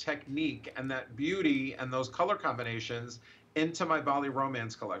technique and that beauty and those color combinations into my Bali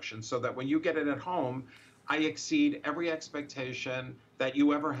RoManse collection so that when you get it at home, I exceed every expectation that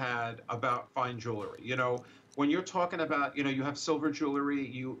you ever had about fine jewelry. When you're talking about, you have silver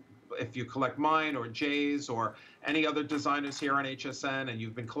jewelry, if you collect mine or Jay's or any other designers here on HSN and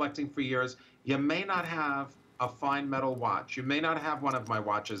you've been collecting for years, you may not have a fine metal watch. You may not have one of my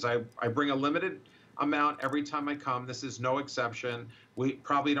watches. I bring a limited amount every time I come. This is no exception. We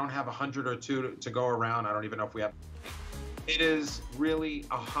probably don't have 100 or two to go around. I don't even know if we have. It is really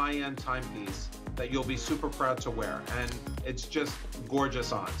a high-end timepiece that you'll be super proud to wear. And it's just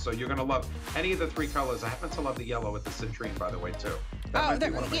gorgeous on. So you're gonna love any of the three colors. I happen to love the yellow with the citrine, by the way, too.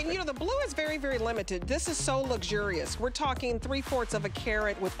 The blue is very, very limited. This is so luxurious. We're talking 3/4 of a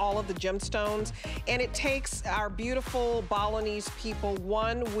carat with all of the gemstones. And it takes our beautiful Balinese people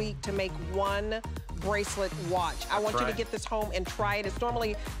 1 week to make one bracelet watch. I want you to get this home and try it. It's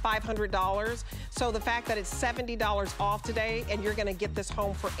normally $500. So the fact that it's $70 off today and you're gonna get this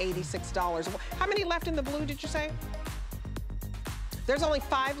home for $86. How many left in the blue, did you say? There's only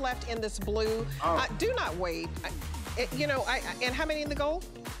 5 left in this blue. Oh. Do not wait. And how many in the gold?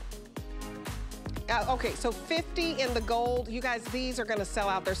 Okay, so 50 in the gold. You guys, these are gonna sell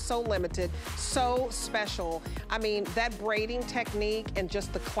out. They're so limited, so special. That braiding technique and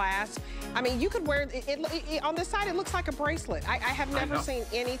just the clasp. You could wear it on this side, it looks like a bracelet. I have never seen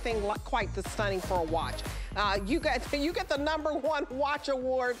anything quite this stunning for a watch. You get the #1 watch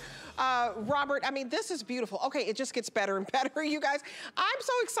award. Robert, this is beautiful. Okay, it just gets better and better, you guys. I'm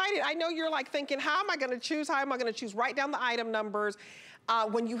so excited. I know you're like thinking, how am I gonna choose? How am I gonna choose? Write down the item numbers.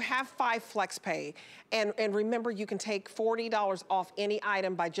 when you have 5 flex pay, and remember, you can take $40 off any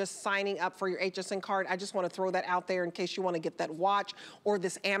item by just signing up for your HSN card. I just want to throw that out there in case you want to get that watch or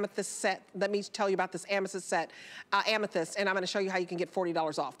this amethyst set. Let me tell you about this amethyst set, amethyst, and I'm going to show you how you can get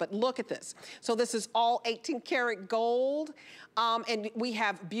 $40 off. But look at this. So this is all 18 karat gold. And we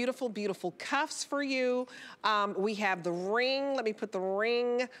have beautiful, beautiful cuffs for you. We have the ring. Let me put the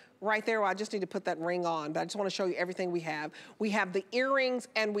ring right there. Well, I just need to put that ring on, but I just want to show you everything we have. We have the earrings,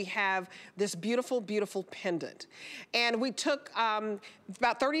 and we have this beautiful, beautiful pendant. And we took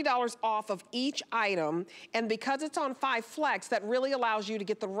about $30 off of each item, and because it's on 5 flex, that really allows you to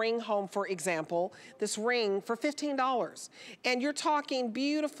get the ring home, for example, this ring for $15. And you're talking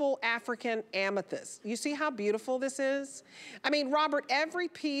beautiful African amethyst. You see how beautiful this is? I mean, Robert, every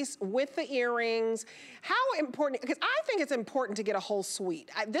piece with the earrings, how important, because I think it's important to get a whole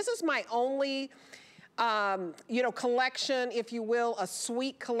suite. This is my only, you know, collection, if you will, a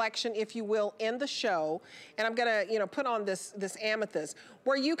suite collection, if you will, in the show. And I'm gonna, you know, put on this amethyst,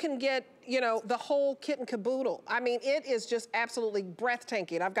 where you can get, you know, the whole kit and caboodle. I mean, it is just absolutely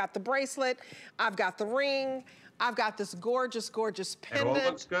breathtaking. I've got the bracelet, I've got the ring, I've got this gorgeous, gorgeous pendant. It all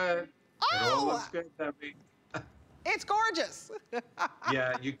looks good. Oh! It all looks good, Debbie. It's gorgeous.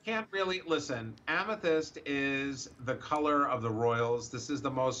 Yeah, you can't really, listen, amethyst is the color of the royals. This is the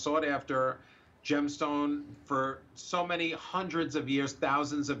most sought after gemstone for so many hundreds of years,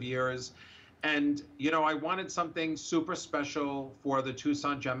 thousands of years. And, you know, I wanted something super special for the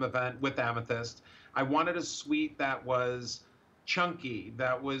Tucson Gem event with amethyst. I wanted a suite that was chunky,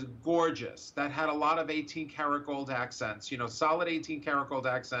 that was gorgeous, that had a lot of 18 karat gold accents, you know, solid 18 karat gold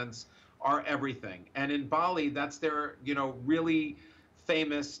accents are everything. And in Bali, that's their, you know, really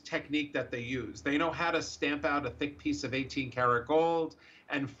famous technique that they use. They know how to stamp out a thick piece of 18 karat gold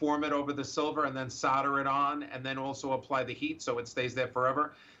and form it over the silver and then solder it on and then also apply the heat so it stays there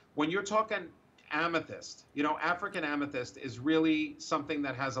forever. When you're talking amethyst, you know, African amethyst is really something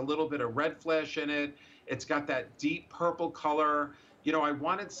that has a little bit of red flash in it. It's got that deep purple color. You know, I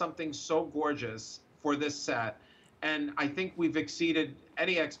wanted something so gorgeous for this set. And I think we've exceeded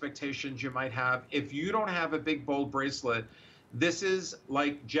any expectations you might have. If you don't have a big, bold bracelet, this is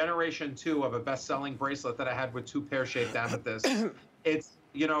like generation 2 of a best-selling bracelet that I had with 2 pear-shaped amethysts. It's,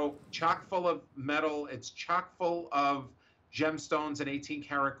 you know, chock full of metal. It's chock full of gemstones and 18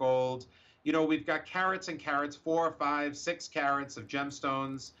 karat gold. You know, we've got carats and carats, 4, 5, 6 carats of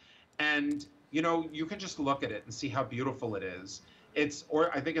gemstones. And, you know, you can just look at it and see how beautiful it is.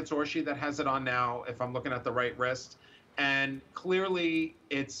 I think it's Orshi that has it on now, if I'm looking at the right wrist. And clearly,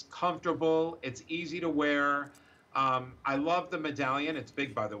 it's comfortable. It's easy to wear. I love the medallion. It's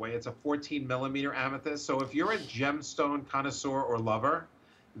big, by the way. It's a 14 millimeter amethyst. So if you're a gemstone connoisseur or lover,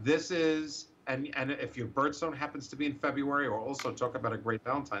 this is, and if your birthstone happens to be in February, or also talk about a great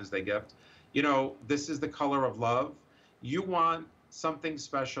Valentine's Day gift, you know, this is the color of love. You want something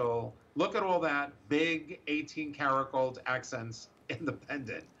special. Look at all that big 18 karat gold accents in the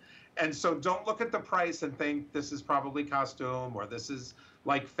pendant. And so don't look at the price and think this is probably costume or this is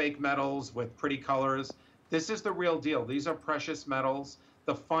like fake metals with pretty colors. This is the real deal. These are precious metals,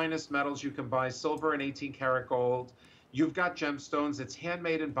 the finest metals you can buy, silver and 18 karat gold. You've got gemstones. It's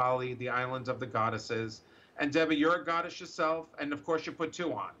handmade in Bali, the island of the goddesses. And Debbie, you're a goddess yourself. And of course you put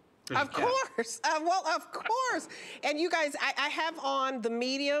 2 on. Of course. Well, of course. And you guys, I have on the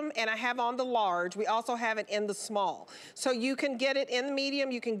medium and I have on the large. We also have it in the small. So you can get it in the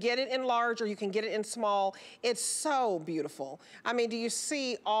medium, you can get it in large, or you can get it in small. It's so beautiful. I mean, do you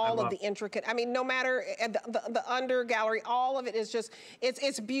see all of the intricate, I mean, no matter the under gallery, all of it is just,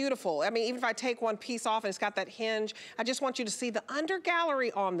 it's beautiful. I mean, even if I take one piece off and it's got that hinge, I just want you to see the under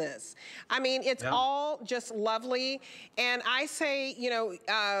gallery on this. I mean, it's all just lovely. And I say, you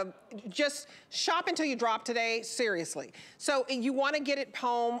know, just shop until you drop today, seriously. So you want to get it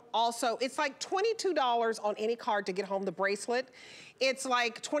home. Also, it's like $22 on any card to get home the bracelet. It's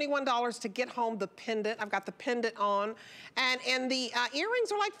like $21 to get home the pendant. I've got the pendant on. And the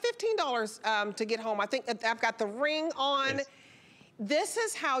earrings are like $15 to get home. I think I've got the ring on. Yes. This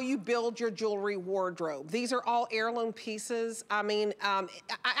is how you build your jewelry wardrobe. These are all heirloom pieces. I mean,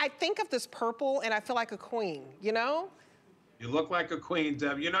 I think of this purple and I feel like a queen, you know? You look like a queen,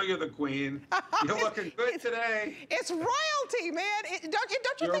 Deb. You know you're the queen. You're looking good today. It's royalty, man. Don't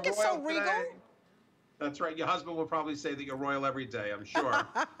you think it's so regal? Today. That's right. Your husband will probably say that you're royal every day, I'm sure.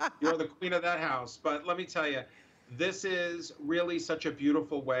 You're the queen of that house. But let me tell you, This is really such a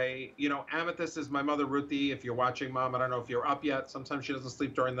beautiful way. You know, amethyst is my mother, Ruthie. If you're watching, Mom, I don't know if you're up yet. Sometimes she doesn't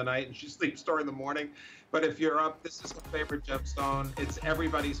sleep during the night and she sleeps during the morning. But if you're up, this is her favorite gemstone. It's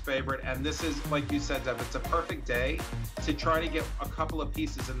everybody's favorite. And this is, like you said, Deb, it's a perfect day to try to get a couple of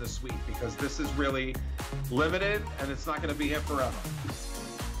pieces in the suite, because this is really limited and it's not going to be here forever.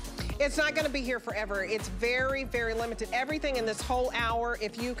 It's not going to be here forever. It's very, very limited. Everything in this whole hour,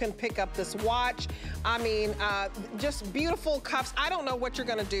 if you can pick up this watch, I mean, just beautiful cuffs. I don't know what you're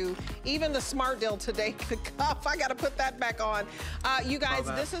going to do. Even the smart deal today, the cuff, I got to put that back on. You guys,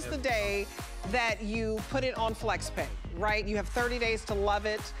 this is the day that you put it on FlexPay, right? You have 30 days to love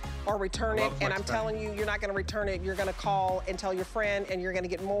it or return it. And I'm telling you, you're not going to return it. You're going to call and tell your friend, and you're going to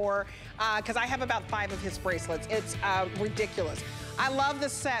get more. Because I have about 5 of his bracelets. It's ridiculous. I love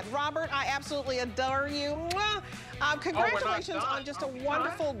this set. Robert, I absolutely adore you. Congratulations on just a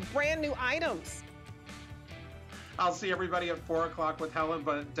wonderful brand new items. I'll see everybody at 4 o'clock with Helen,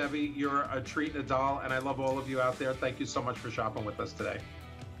 but Debbie, you're a treat and a doll, and I love all of you out there. Thank you so much for shopping with us today.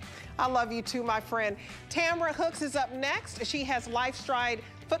 I love you too, my friend. Tamara Hooks is up next. She has LifeStride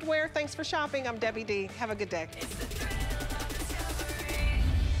footwear. Thanks for shopping. I'm Debbie D. Have a good day.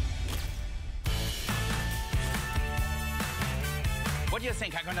 What do you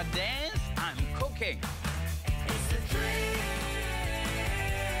think? I'm gonna dance? I'm cooking.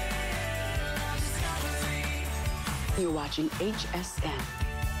 You're watching HSN.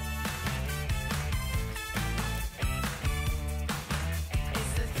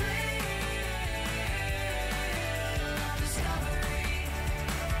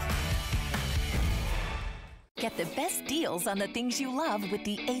 Get the best deals on the things you love with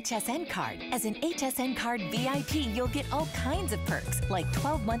the HSN card. As an HSN card VIP, you'll get all kinds of perks, like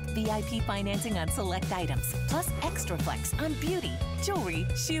 12-month VIP financing on select items, plus extra flex on beauty, jewelry,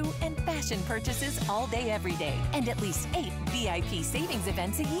 shoe, and fashion purchases all day, every day. And at least 8 VIP savings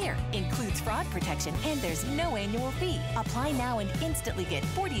events a year. Includes fraud protection, and there's no annual fee. Apply now and instantly get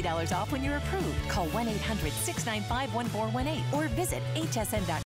 $40 off when you're approved. Call 1-800-695-1418 or visit hsn.com.